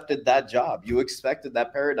 You accepted that job. You expected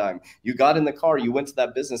that paradigm. You got in the car, you went to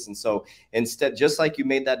that business. And so instead, just like you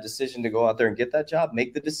made that decision to go out there and get that job,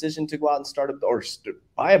 make the decision to go out and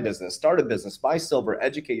buy a business, start a business, buy silver,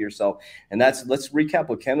 educate yourself. And let's recap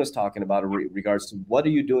what Ken was talking about in regards to what are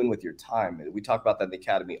you doing with your time? We talk about that in the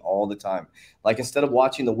Academy all the time. Like, instead of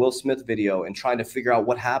watching the Will Smith video and trying to figure out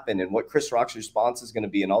what happened and what Chris Rock's response is going to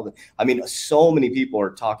be and so many people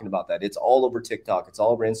are talking about that. It's all over TikTok. It's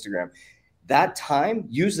all over Instagram. That time,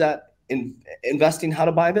 use that in investing how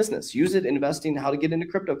to buy a business. Use it investing how to get into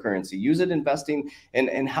cryptocurrency. Use it investing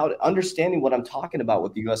and how to understanding what I'm talking about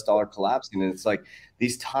with the US dollar collapsing. And it's like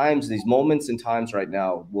these times, these moments in times right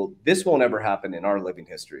now, this won't ever happen in our living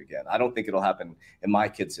history again. I don't think it'll happen in my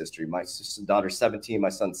kid's history. My daughter's 17, my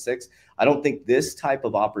son's 6. I don't think this type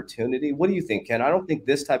of opportunity, what do you think, Ken? I don't think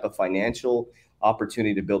this type of financial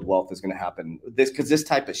opportunity to build wealth is going to happen because this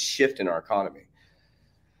type of shift in our economy.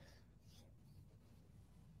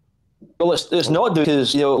 Well, it's not,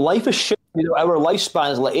 because life is short. Our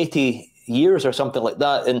lifespan is like 80 years or something like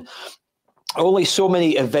that, and only so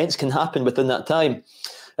many events can happen within that time.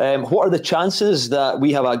 What are the chances that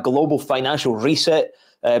we have a global financial reset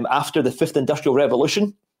after the 5th Industrial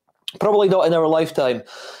Revolution? Probably not in our lifetime.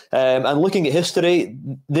 And looking at history,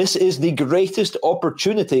 this is the greatest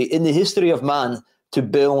opportunity in the history of man to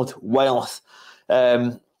build wealth.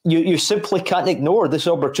 You simply can't ignore this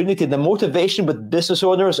opportunity. The motivation with business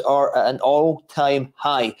owners are at an all-time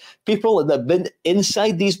high. People that have been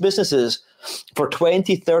inside these businesses for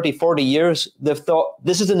 20, 30, 40 years, they've thought,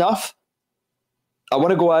 this is enough. I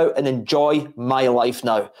want to go out and enjoy my life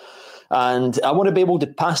now. And I want to be able to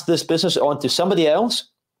pass this business on to somebody else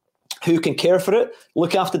who can care for it,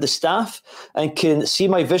 look after the staff, and can see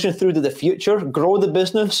my vision through to the future, grow the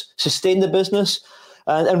business, sustain the business,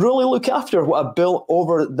 and really look after what I've built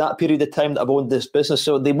over that period of time that I've owned this business.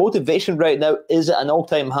 So the motivation right now is at an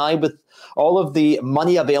all-time high with all of the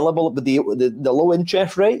money available, with the low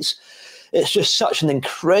interest rates. It's just such an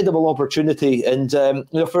incredible opportunity. And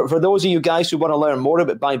for those of you guys who want to learn more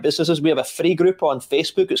about buying businesses, we have a free group on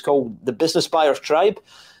Facebook. It's called the Business Buyers Tribe.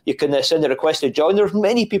 You can send a request to join. There's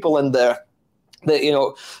many people in there that,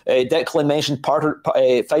 Declan mentioned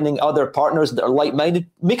finding other partners that are like-minded.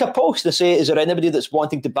 Make a post to say, is there anybody that's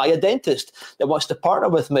wanting to buy a dentist that wants to partner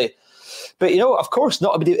with me? But, of course,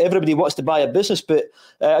 not everybody wants to buy a business. But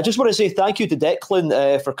I just want to say thank you to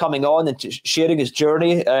Declan for coming on and sharing his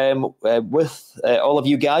journey with all of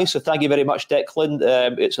you guys. So thank you very much,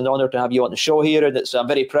 Declan. It's an honor to have you on the show here, and I'm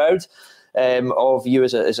very proud of you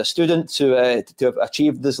as a student to have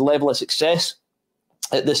achieved this level of success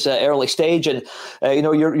at this early stage. And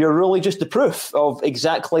you're really just the proof of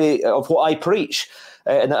exactly of what I preach.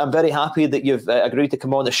 And I'm very happy that you've agreed to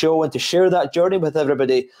come on the show and to share that journey with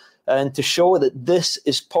everybody, and to show that this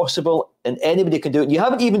is possible and anybody can do it. You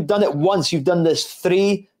haven't even done it once. You've done this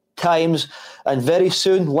 3 times. And very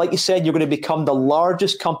soon, like you said, you're going to become the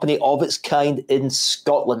largest company of its kind in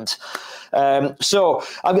Scotland. So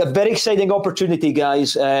I've got a very exciting opportunity,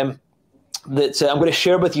 guys, that I'm going to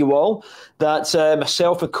share with you all, that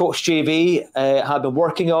myself and Coach JV have been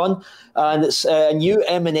working on. And it's a new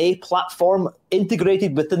M&A platform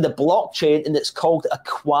integrated within the blockchain, and it's called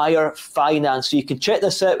Acquire Finance. So you can check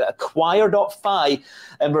this out at acquire.fi,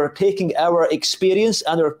 and we're taking our experience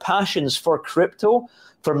and our passions for crypto,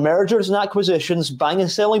 for mergers and acquisitions, buying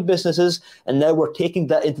and selling businesses, and now we're taking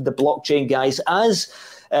that into the blockchain, guys. As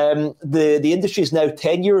the industry is now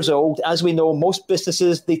 10 years old. As we know, most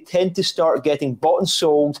businesses, they tend to start getting bought and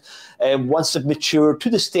sold once they've matured to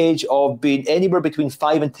the stage of being anywhere between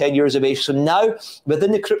 5 and 10 years of age. So now,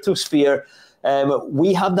 within the crypto sphere,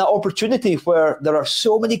 we have that opportunity where there are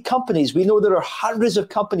so many companies. We know there are hundreds of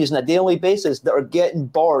companies on a daily basis that are getting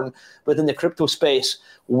born within the crypto space.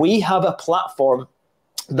 We have a platform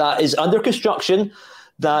that is under construction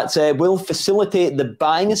that will facilitate the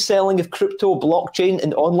buying and selling of crypto, blockchain,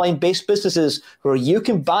 and online-based businesses, where you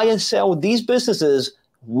can buy and sell these businesses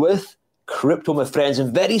with crypto, my friends.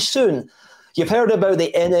 And very soon, you've heard about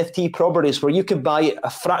the NFT properties, where you can buy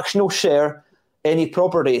a fractional share any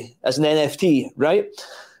property as an NFT, right?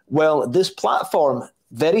 Well, this platform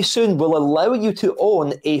very soon will allow you to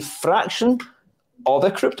own a fraction of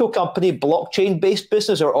a crypto company, blockchain-based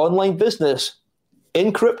business, or online business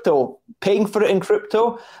in crypto, paying for it in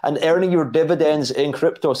crypto, and earning your dividends in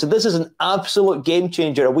crypto. So this is an absolute game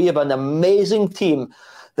changer. We have an amazing team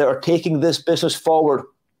that are taking this business forward.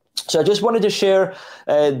 So I just wanted to share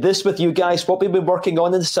this with you guys, what we've been working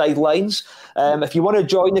on in the sidelines. If you want to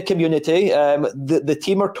join the community, the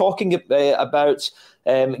team are talking about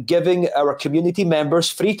giving our community members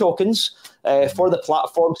free tokens for the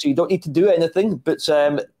platform, so you don't need to do anything, but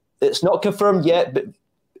it's not confirmed yet. But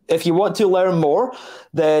if you want to learn more,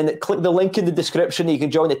 then click the link in the description. You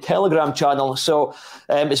can join the Telegram channel. So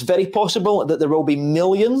it's very possible that there will be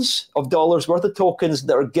millions of dollars worth of tokens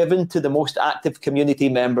that are given to the most active community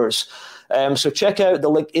members. So check out the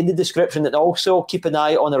link in the description, and also keep an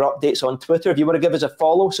eye on our updates on Twitter. If you want to give us a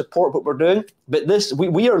follow, support what we're doing. But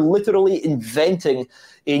we are literally inventing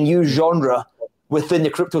a new genre within the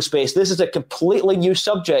crypto space. This is a completely new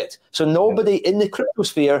subject. So nobody in the crypto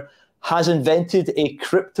sphere has invented a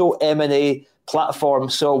crypto M&A platform.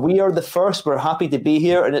 So we are the first. We're happy to be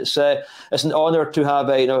here, and it's an honor to have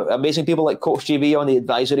amazing people like Coach JV on the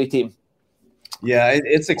advisory team. Yeah,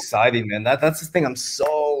 it's exciting, man. That's the thing. I'm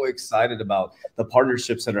so excited about the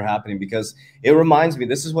partnerships that are happening, because it reminds me.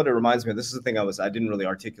 This is what it reminds me of. This is the thing I didn't really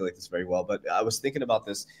articulate this very well, but I was thinking about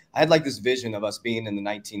this. I had like this vision of us being in the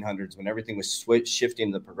 1900s when everything was shifting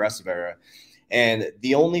in the progressive era. And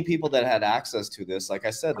the only people that had access to this, like I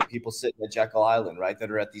said, the people sitting at Jekyll Island, right, that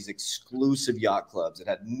are at these exclusive yacht clubs that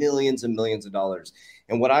had millions and millions of dollars.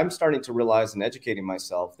 And what I'm starting to realize and educating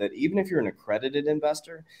myself, that even if you're an accredited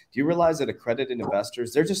investor, do you realize that accredited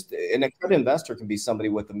investors, an accredited investor can be somebody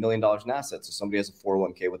with $1 million in assets. So somebody has a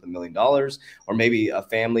 401k with $1 million, or maybe a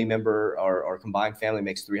family member or combined family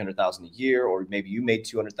makes $300,000 a year, or maybe you made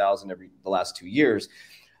 $200,000 the last 2 years.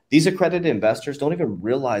 These accredited investors don't even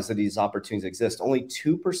realize that these opportunities exist. Only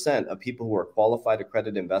 2% of people who are qualified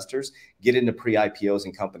accredited investors get into pre-IPOs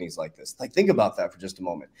in companies like this. Like, think about that for just a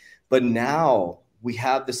moment. But now we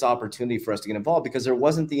have this opportunity for us to get involved, because there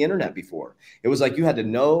wasn't the internet before. It was like you had to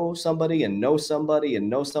know somebody and know somebody and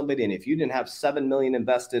know somebody. And if you didn't have 7 million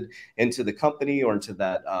invested into the company or into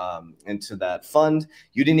that fund,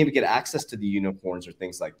 you didn't even get access to the unicorns or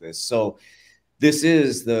things like this. So this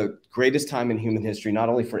is the greatest time in human history, not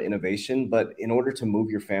only for innovation, but in order to move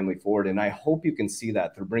your family forward. And I hope you can see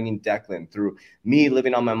that through bringing Declan, through me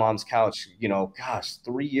living on my mom's couch.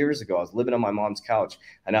 3 years ago, I was living on my mom's couch.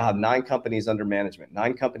 I now have 9 companies under management,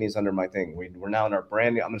 9 companies under my thing. We're now in our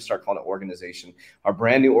brand new, I'm going to start calling it organization, our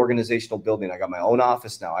brand new organizational building. I got my own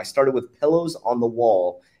office now. I started with pillows on the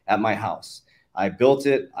wall at my house. I built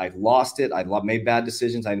it. I lost it. I made bad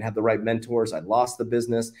decisions. I didn't have the right mentors. I lost the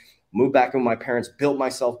business. Moved back in with my parents, built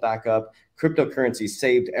myself back up. Cryptocurrency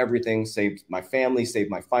saved everything, saved my family, saved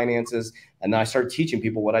my finances. And then I started teaching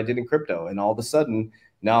people what I did in crypto. And all of a sudden,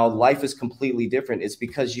 now life is completely different. It's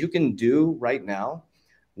because you can do right now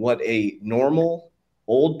what a normal,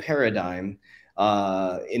 old paradigm,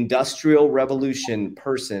 industrial revolution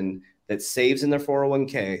person that saves in their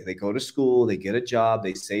 401k, they go to school, they get a job,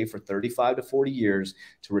 they save for 35 to 40 years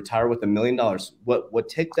to retire with $1 million. What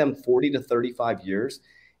took them 40 to 35 years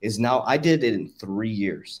is now I did it in 3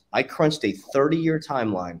 years. I crunched a 30-year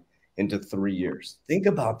timeline into 3 years. Think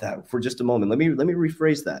about that for just a moment. Let me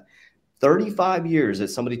rephrase that. 35 years that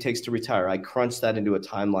somebody takes to retire, I crunched that into a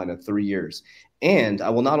timeline of 3 years. And I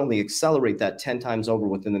will not only accelerate that 10 times over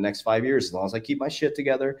within the next 5 years, as long as I keep my shit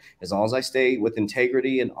together, as long as I stay with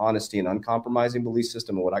integrity and honesty and uncompromising belief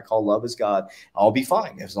system and what I call love is God, I'll be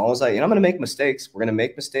fine. As long as I'm going to make mistakes. We're going to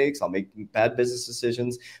make mistakes. I'll make bad business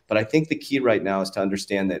decisions. But I think the key right now is to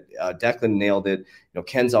understand that Declan nailed it.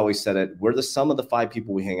 Ken's always said it. We're the sum of the 5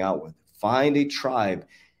 people we hang out with. Find a tribe.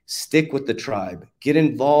 Stick with the tribe, get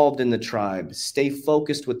involved in the tribe, stay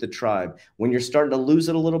focused with the tribe. When you're starting to lose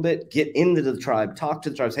it a little bit, get into the tribe, talk to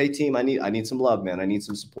the tribes. Hey team, I need some love, man. I need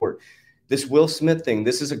some support. This Will Smith thing,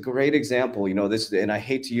 this is a great example, and I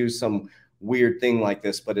hate to use some weird thing like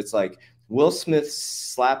this, but it's like Will Smith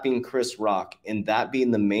slapping Chris Rock and that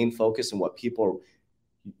being the main focus and what people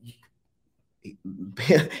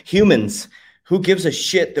humans, who gives a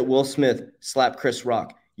shit that Will Smith slapped Chris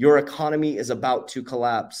Rock? Your economy is about to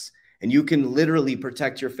collapse, and you can literally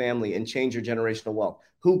protect your family and change your generational wealth.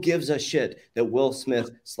 Who gives a shit that Will Smith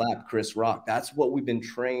slapped Chris Rock? That's what we've been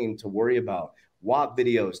trained to worry about. WAP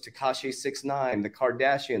videos, Tekashi 6ix9ine, the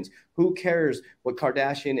Kardashians. Who cares what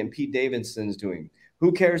Kardashian and Pete Davidson is doing?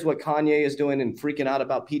 Who cares what Kanye is doing and freaking out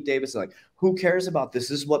about Pete Davidson? Like, who cares about this?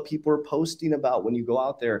 This is what people are posting about when you go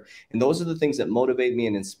out there. And those are the things that motivate me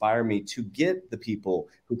and inspire me to get the people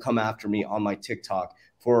who come after me on my TikTok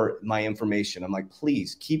for my information. I'm like,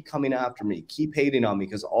 please keep coming after me, keep hating on me,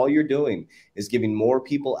 because all you're doing is giving more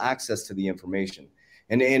people access to the information.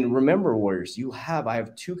 And remember, Warriors, I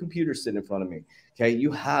have 2 computers sitting in front of me. Okay.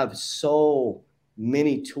 You have so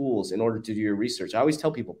many tools in order to do your research. I always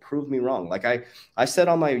tell people, prove me wrong. Like I said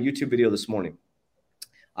on my YouTube video this morning,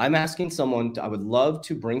 I'm asking someone, I would love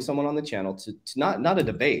to bring someone on the channel to not a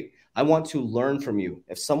debate. I want to learn from you.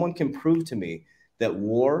 If someone can prove to me that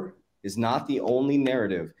war is not the only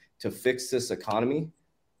narrative to fix this economy,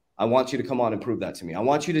 I want you to come on and prove that to me. I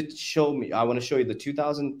want you to show me, I want to show you the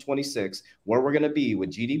 2026, where we're going to be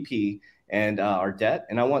with GDP and our debt.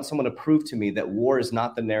 And I want someone to prove to me that war is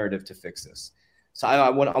not the narrative to fix this. So I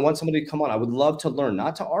want somebody to come on. I would love to learn,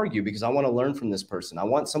 not to argue, because I want to learn from this person. I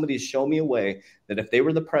want somebody to show me a way that if they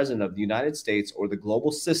were the president of the United States or the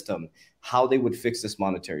global system, how they would fix this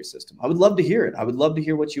monetary system. I would love to hear it. I would love to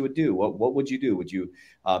hear what you would do. What would you do? Would you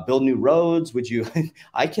build new roads? Would you?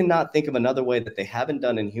 I cannot think of another way that they haven't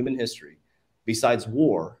done in human history besides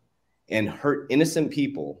war and hurt innocent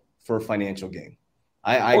people for financial gain.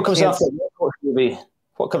 What comes after war?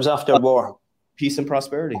 What comes after war? Peace and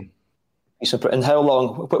prosperity. And how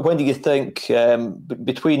long? When do you think,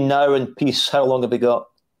 between now and peace, how long have they got?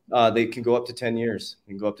 They can go up to 10 years.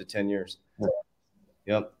 They can go up to 10 years. Yeah.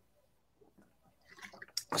 Yep.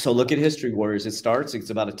 So look at history, Warriors. It's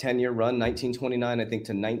about a 10-year run, 1929, I think,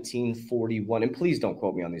 to 1941. And please don't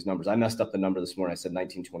quote me on these numbers. I messed up the number this morning. I said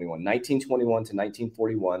 1921. 1921 to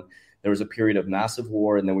 1941, there was a period of massive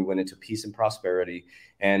war, and then we went into peace and prosperity.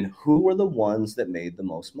 And who were the ones that made the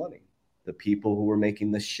most money? The people who were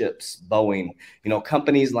making the ships, Boeing,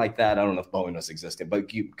 companies like that. I don't know if Boeing was existing, but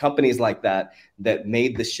companies like that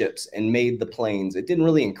made the ships and made the planes. It didn't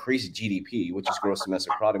really increase GDP, which is gross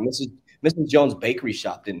domestic product. Mrs. Jones' bakery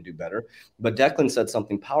shop didn't do better. But Declan said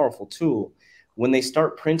something powerful too. When they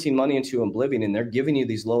start printing money into oblivion and they're giving you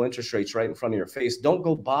these low interest rates right in front of your face, don't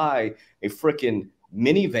go buy a freaking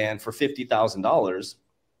minivan for $50,000.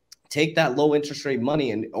 Take that low interest rate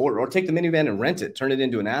money or take the minivan and rent it, turn it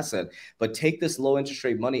into an asset, but take this low interest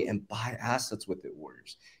rate money and buy assets with it,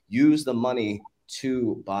 Warriors. Use the money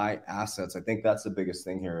to buy assets. I think that's the biggest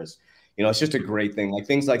thing here is, it's just a great thing. Like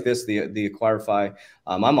things like this, the Acquirify.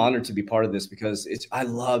 I'm honored to be part of this because I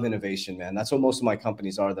love innovation, man. That's what most of my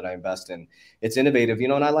companies are that I invest in. It's innovative,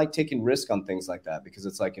 and I like taking risk on things like that because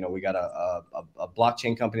it's like, we got a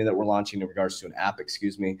blockchain company that we're launching in regards to an app,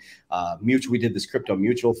 we did this crypto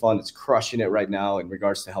mutual fund. It's crushing it right now in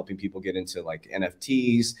regards to helping people get into like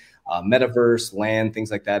NFTs, metaverse, land,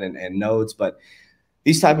 things like that, and nodes. But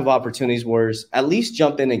these type of opportunities, Warriors, at least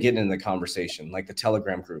jump in and get in the conversation, like the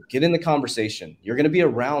Telegram group. Get in the conversation. You're going to be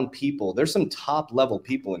around people. There's some top-level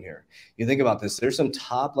people in here. You think about this. There's some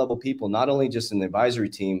top-level people, not only just in the advisory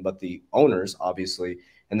team, but the owners, obviously,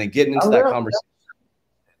 and they get into that conversation.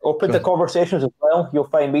 Open the conversations as well. You'll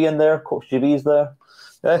find me in there. Coach GB's there.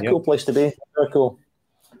 Yeah, cool place to be. Very cool.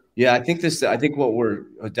 Yeah,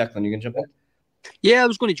 Declan, you can jump in? Yeah, I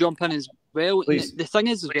was going to jump in as well. The thing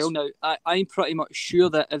is as well now, I'm pretty much sure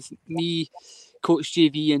that if me, Coach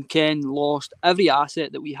JV and Ken lost every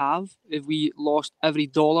asset that we have, if we lost every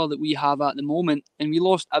dollar that we have at the moment, and we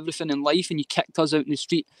lost everything in life and you kicked us out in the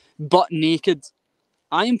street butt naked,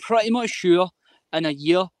 I am pretty much sure in a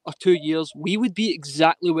year or 2 years, we would be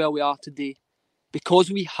exactly where we are today because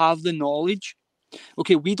we have the knowledge.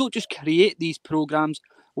 Okay, we don't just create these programs.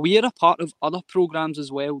 We are a part of other programs as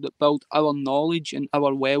well that build our knowledge and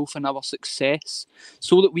our wealth and our success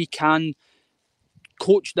so that we can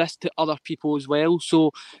coach this to other people as well.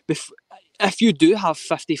 So if you do have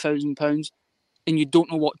 £50,000 and you don't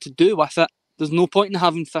know what to do with it, there's no point in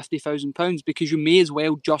having £50,000 because you may as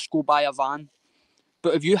well just go buy a van.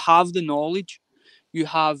 But if you have the knowledge, you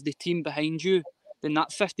have the team behind you, then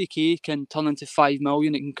that 50k can turn into 5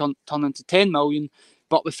 million, it can turn into 10 million.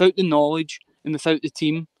 But without the knowledge and without the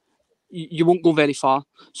team, you won't go very far.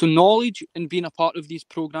 So knowledge and being a part of these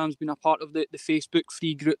programs, being a part of the Facebook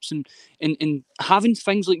free groups and having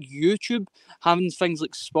things like YouTube, having things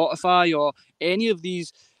like Spotify or any of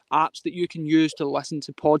these apps that you can use to listen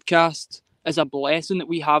to podcasts is a blessing that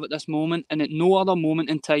we have at this moment. And at no other moment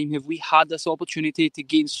in time have we had this opportunity to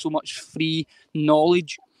gain so much free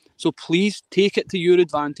knowledge. So please take it to your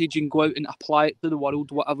advantage and go out and apply it to the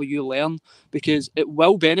world, whatever you learn, because it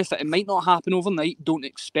will benefit. It might not happen overnight. Don't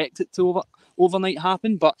expect it to overnight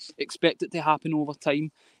happen, but expect it to happen over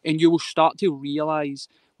time. And you will start to realise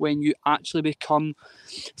when you actually become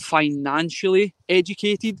financially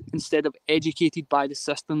educated instead of educated by the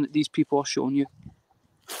system that these people are showing you.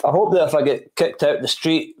 I hope that if I get kicked out the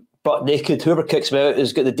street butt naked, whoever kicks me out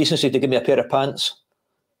has got the decency to give me a pair of pants.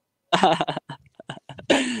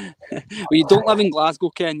 Well, you don't live in Glasgow,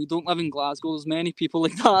 Ken. You don't live in Glasgow. There's many people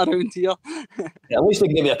like that around here. Yeah, at least they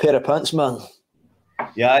can give me a pair of pants, man.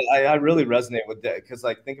 Yeah, I really resonate with that because,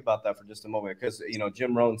 think about that for just a moment. Because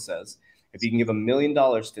Jim Rohn says, if you can give $1 million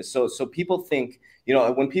to, so people think, you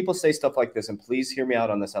know, when people say stuff like this, and please hear me out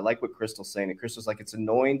on this, I like what Crystal's saying. And Crystal's like, it's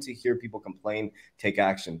annoying to hear people complain, take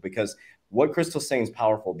action, because what Crystal's saying is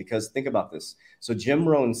powerful. Because think about this. So Jim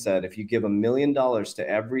Rohn said, if you give $1 million to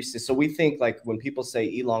every, so we think like when people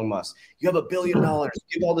say Elon Musk, you have $1 billion,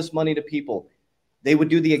 give all this money to people. They would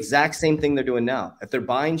do the exact same thing they're doing now. If they're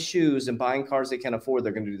buying shoes and buying cars they can't afford,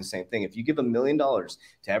 they're going to do the same thing. If you give $1 million to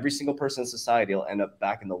every single person in society, it'll end up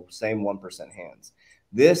back in the same 1% hands.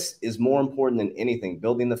 This is more important than anything,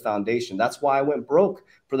 building the foundation. That's why I went broke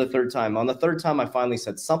for the third time. On the third time, I finally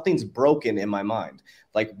said, something's broken in my mind.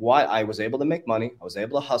 Like, why? I was able to make money. I was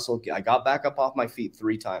able to hustle. I got back up off my feet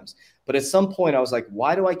 3 times. But at some point, I was like,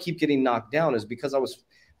 why do I keep getting knocked down? Is because I was,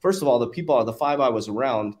 first of all, the 5 I was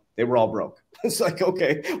around, they were all broke. It's like,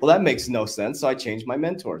 okay, well, that makes no sense. So I changed my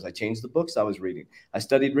mentors. I changed the books I was reading. I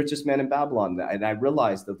studied Richest Man in Babylon. And I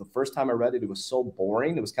realized that the first time I read it, it was so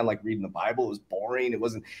boring. It was kind of like reading the Bible. It was boring. It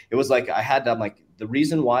was like I'm like, the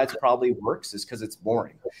reason why it probably works is because it's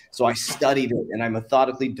boring. So I studied it and I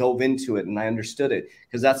methodically dove into it and I understood it,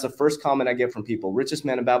 because that's the first comment I get from people. Richest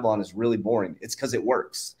Man in Babylon is really boring. It's because it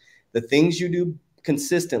works. The things you do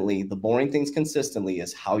consistently, the boring things consistently,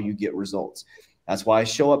 is how you get results. That's why I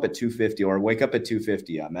show up at 2:50 or wake up at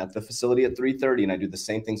 2:50. I'm at the facility at 3:30 and I do the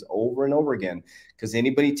same things over and over again, because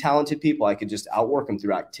anybody talented people, I could just outwork them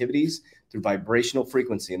through activities, through vibrational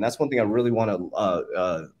frequency. And that's one thing I really want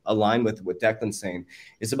to align with what Declan's saying.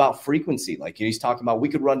 It's about frequency. Like he's talking about, we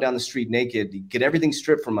could run down the street naked, get everything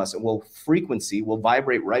stripped from us, and we'll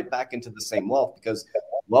vibrate right back into the same wealth, because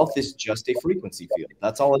wealth is just a frequency field.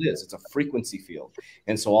 That's all it is. It's a frequency field.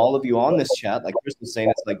 And so all of you on this chat, like Chris was saying,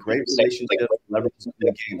 it's like great relationship, leverage in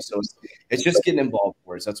the game. So it's just getting involved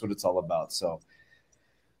for us. That's what it's all about. So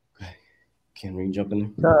can we jump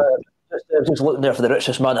in there? I was just looking there for The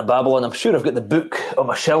Richest Man in Babylon. I'm sure I've got the book on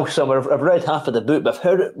my shelf somewhere. I've read half of the book, but I've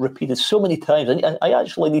heard it repeated so many times. I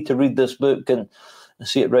actually need to read this book and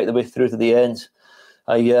see it right the way through to the end.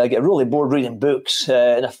 I get really bored reading books,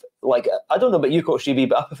 and I don't know about you, Coach GB,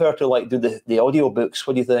 but I prefer to do the audio books.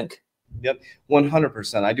 What do you think? Yep,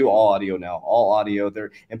 100%. I do all audio now, all audio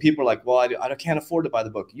there. And people are like, well, I can't afford to buy the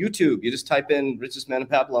book. YouTube, you just type in Richest Man in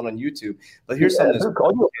Babylon on YouTube. But here's something.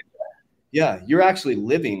 Yeah, you're actually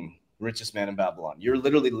living Richest Man in Babylon. You're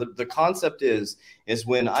literally, the concept is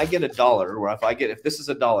when I get $1, or if this is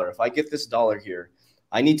 $1, if I get this dollar here,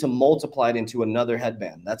 I need to multiply it into another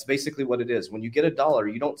headband. That's basically what it is. When you get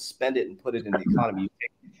 $1, you don't spend it and put it in the economy. You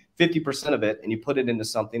take 50% of it and you put it into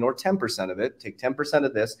something, or 10% of it, take 10%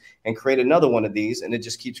 of this and create another one of these, and it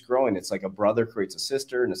just keeps growing. It's like a brother creates a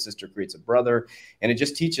sister and a sister creates a brother, and it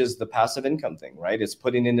just teaches the passive income thing, right? It's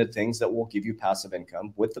putting into things that will give you passive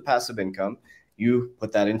income. With the passive income, you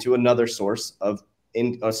put that into another source of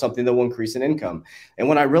or something that will increase in income. And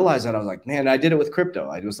when I realized that, I was like, man, I did it with crypto.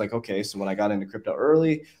 I was like, okay, so when I got into crypto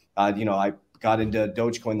early, I got into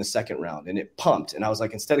Dogecoin the second round and it pumped. And I was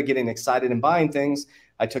like, instead of getting excited and buying things,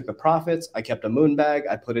 I took the profits, I kept a moon bag,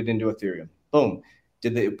 I put it into Ethereum. Boom.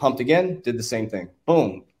 It pumped again, did the same thing.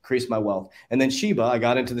 Boom, increased my wealth. And then Shiba, I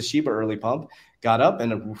got into the Shiba early pump, got up,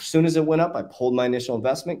 and as soon as it went up, I pulled my initial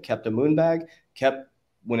investment, kept a moon bag,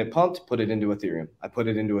 when it pumped, put it into Ethereum. I put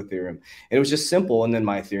it into Ethereum. And it was just simple. And then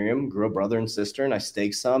my Ethereum grew a brother and sister, and I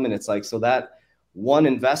staked some. And it's like, so that one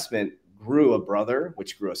investment grew a brother,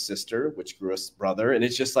 which grew a sister, which grew a brother. And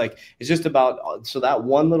it's just like, it's just about, so that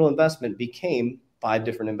one little investment became 5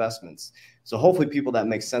 different investments. So hopefully people, that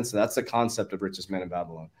makes sense. That's the concept of Richest Man in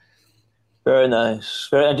Babylon. Very nice.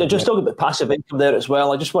 Just talking about passive income there as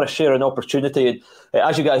well, I just want to share an opportunity. And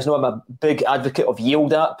as you guys know, I'm a big advocate of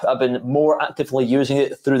Yield App. I've been more actively using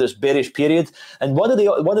it through this bearish period. And one of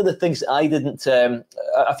the things that I didn't,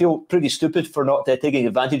 I feel pretty stupid for not taking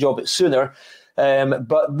advantage of it sooner.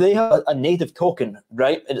 But they have a native token,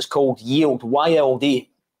 right? And it's called Yield, YLD.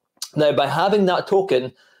 Now, by having that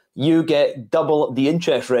token, you get double the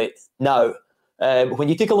interest rate. Now, when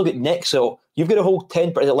you take a look at Nexo, you've got to hold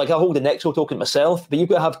 10%. Like I hold the Nexo token myself, but you've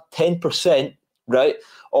got to have 10%, right,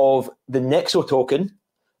 of the Nexo token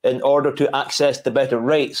in order to access the better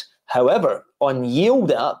rates. However, on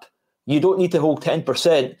Yield App, you don't need to hold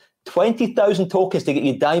 10%. 20,000 tokens to get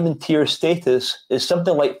you diamond tier status is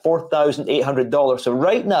something like $4,800. So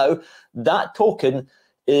right now, that token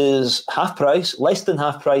is half price, less than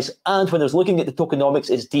half price, and when I was looking at the tokenomics,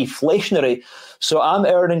 it's deflationary. So I'm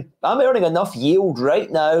earning enough yield right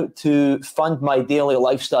now to fund my daily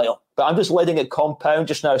lifestyle, but I'm just letting it compound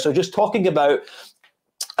just now. So just talking about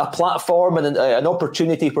a platform and an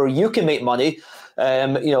opportunity where you can make money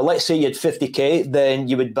Let's say you had 50K, then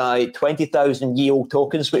you would buy 20,000 yield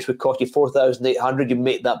tokens, which would cost you 4,800. You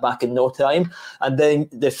make that back in no time. And then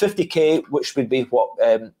the 50K, which would be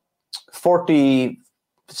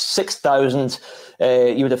 46,000,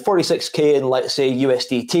 you would have 46K in, let's say,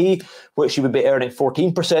 USDT, which you would be earning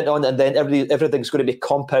 14% on, and then everything's going to be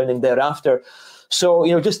compounding thereafter. So,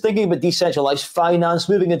 just thinking about decentralized finance,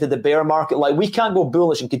 moving into the bear market, like we can't go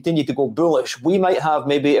bullish and continue to go bullish. We might have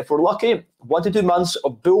maybe, if we're lucky, 1 to 2 months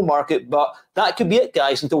of bull market, but that could be it,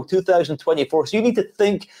 guys, until 2024. So you need to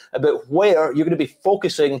think about where you're going to be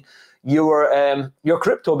focusing your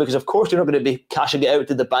crypto, because of course you're not going to be cashing it out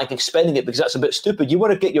to the bank and spending it, because that's a bit stupid. You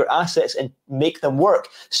want to get your assets and make them work,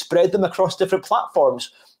 spread them across different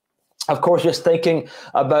platforms. Of course, just thinking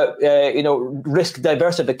about risk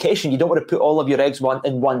diversification. You don't want to put all of your eggs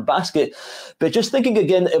in one basket. But just thinking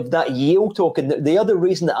again of that yield token, the other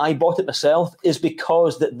reason that I bought it myself is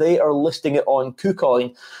because that they are listing it on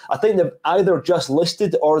KuCoin. I think they've either just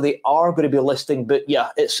listed or they are going to be listing. But yeah,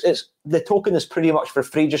 it's the token is pretty much for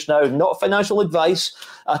free just now. Not financial advice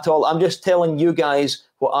at all. I'm just telling you guys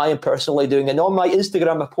what I am personally doing. And on my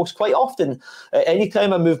Instagram, I post quite often.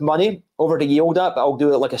 Anytime I move money over to Yield App, I'll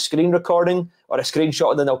do it like a screen recording or a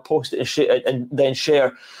screenshot, and then I'll post it and then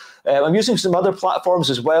share. I'm using some other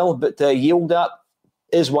platforms as well, but Yield App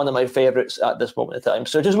is one of my favorites at this moment in time.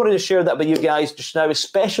 So I just wanted to share that with you guys just now,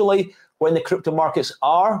 especially when the crypto markets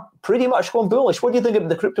are pretty much going bullish. What do you think of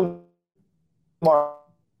the crypto market?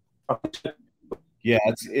 Yeah,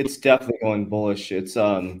 it's definitely going bullish.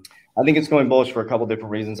 I think it's going bullish for a couple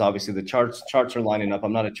different reasons. Obviously, the charts are lining up.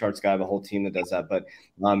 I'm not a charts guy. I have a whole team that does that. But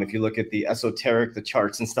if you look at the esoteric, the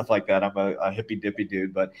charts and stuff like that, I'm a hippy-dippy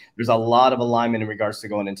dude. But there's a lot of alignment in regards to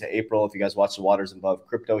going into April. If you guys watch the Waters Above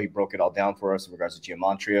Crypto, he broke it all down for us in regards to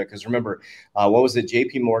Gematria. Because remember, what was it?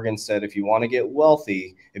 JP Morgan said, if you want to get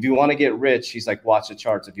wealthy, if you want to get rich, he's like, watch the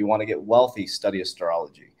charts. If you want to get wealthy, study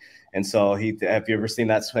astrology. And so have you ever seen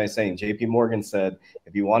that saying? JP Morgan said,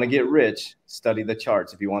 if you want to get rich, study the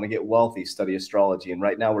charts. If you want to get wealthy, study astrology. And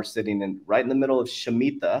right now we're sitting right in the middle of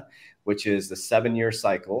Shemitah, which is the 7-year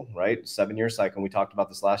cycle, right? 7-year cycle. And we talked about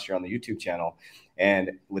this last year on the YouTube channel.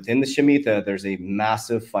 And within the Shemitah, there's a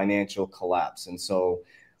massive financial collapse. And so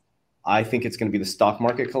I think it's going to be the stock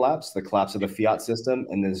market collapse, the collapse of the fiat system,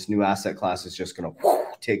 and this new asset class is just going to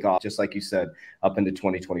take off, just like you said, up into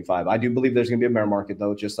 2025. I do believe there's going to be a bear market,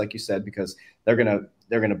 though, just like you said, because they're going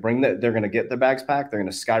to get their bags packed, they're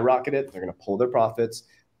going to skyrocket it, they're going to pull their profits,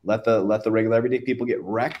 let the regular everyday people get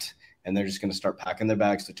wrecked, and they're just going to start packing their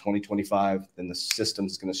bags to 2025. Then the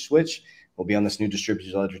system's going to switch. We'll be on this new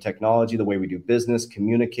distributed ledger technology, the way we do business,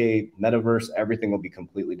 communicate, metaverse, everything will be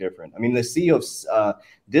completely different. I mean, the CEO of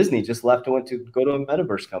Disney just left and went to go to a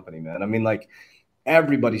metaverse company, man. I mean, like,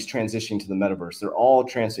 everybody's transitioning to the metaverse. They're all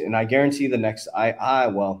transitioning. And I guarantee the next,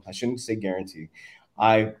 I shouldn't say guarantee.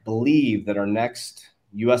 I believe that our next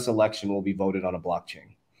U.S. election will be voted on a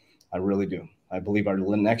blockchain. I really do. I believe our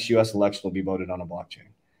next U.S. election will be voted on a blockchain.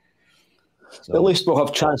 So, at least we'll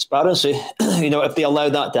have transparency, if they allow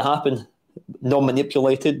that to happen.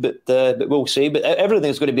 Non-manipulated, but we'll see. But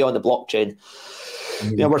everything's going to be on the blockchain.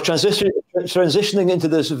 Mm-hmm. We're transitioning into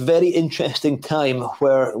this very interesting time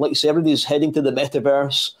where, like you say, everybody's heading to the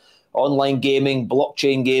metaverse, online gaming,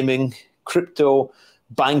 blockchain gaming, crypto,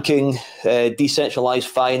 banking, decentralized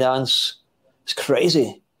finance. It's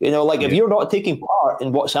crazy. If you're not taking part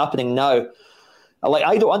in what's happening now,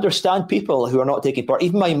 I don't understand people who are not taking part.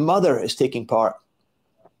 Even my mother is taking part.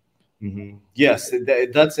 Mm-hmm. Yes,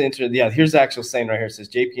 that's interesting. Yeah, here's the actual saying right here. It says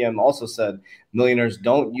JPM also said millionaires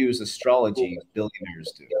don't use astrology,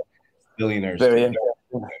 billionaires do. Billionaires do.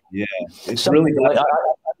 Yeah, it's really I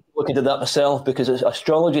look into that myself, because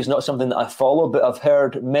astrology is not something that I follow, but I've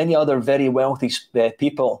heard many other very wealthy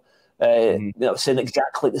people saying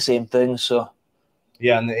exactly the same thing. So.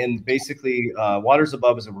 Yeah, and basically, Waters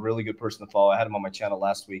Above is a really good person to follow. I had him on my channel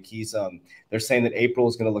last week. He's they're saying that April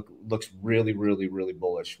is going to looks really, really, really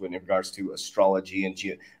bullish in regards to astrology, and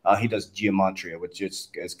he does gematria, which is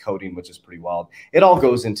coding, which is pretty wild. It all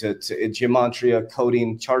goes into gematria,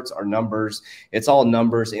 coding. Charts are numbers. It's all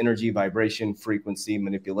numbers, energy, vibration, frequency,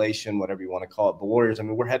 manipulation, whatever you want to call it. But Warriors, I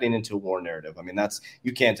mean, we're heading into a war narrative. I mean,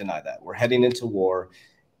 you can't deny that. We're heading into war.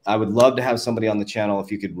 I would love to have somebody on the channel.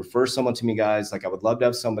 If you could refer someone to me, guys, I would love to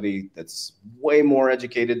have somebody that's way more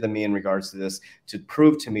educated than me in regards to this to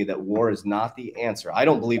prove to me that war is not the answer. I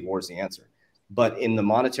don't believe war is the answer, but in the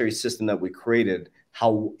monetary system that we created,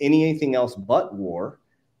 how anything else but war,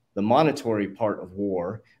 the monetary part of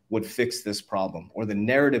war would fix this problem, or the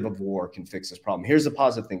narrative of war can fix this problem. Here's the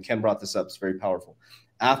positive thing. Ken brought this up. It's very powerful.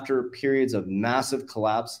 After periods of massive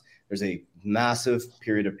collapse, there's a massive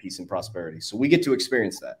period of peace and prosperity. So we get to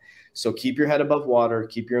experience that. So keep your head above water,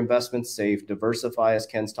 keep your investments safe, diversify, as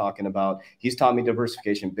Ken's talking about. He's taught me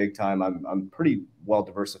diversification big time. I'm pretty well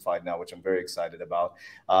diversified now, which I'm very excited about.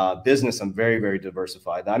 Business, I'm very, very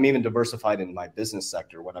diversified. I'm even diversified in my business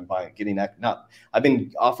sector when I'm I've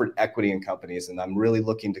been offered equity in companies, and I'm really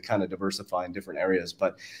looking to kind of diversify in different areas.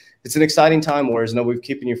 But it's an exciting time, Warriors. No, we've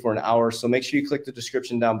keeping you for an hour. So make sure you click the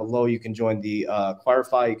description down below. You can join the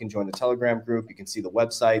Clarify. You can join the Telegram group. You can see the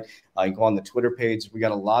website. You can go on the Twitter page. We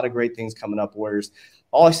got a lot of great things coming up, Warriors.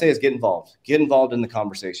 All I say is get involved. Get involved in the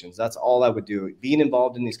conversations. That's all I would do. Being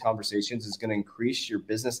involved in these conversations is going to increase your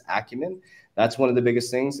business acumen. That's one of the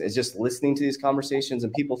biggest things, is just listening to these conversations.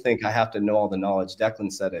 And people think I have to know all the knowledge.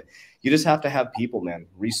 Declan said it. You just have to have people, man,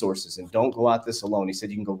 resources, and don't go at this alone. He said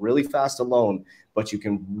you can go really fast alone, but you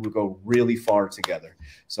can go really far together.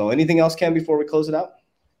 So anything else, Ken, before we close it out?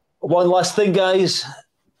 One last thing, guys.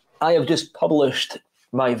 I have just published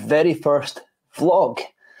my very first vlog.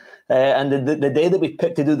 And the day that we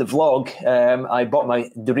picked to do the vlog, I bought my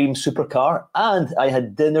dream supercar, and I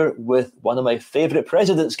had dinner with one of my favorite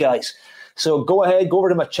presidents, guys. So go ahead, go over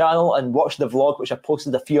to my channel and watch the vlog, which I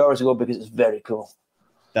posted a few hours ago because it's very cool.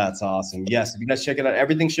 That's awesome. Yes, if you guys check it out,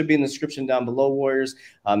 everything should be in the description down below, Warriors.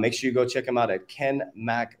 Make sure you go check him out at Ken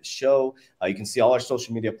Mack Show. You can see all our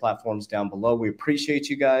social media platforms down below. We appreciate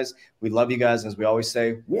you guys. We love you guys. As we always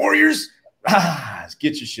say, Warriors,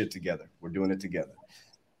 get your shit together. We're doing it together.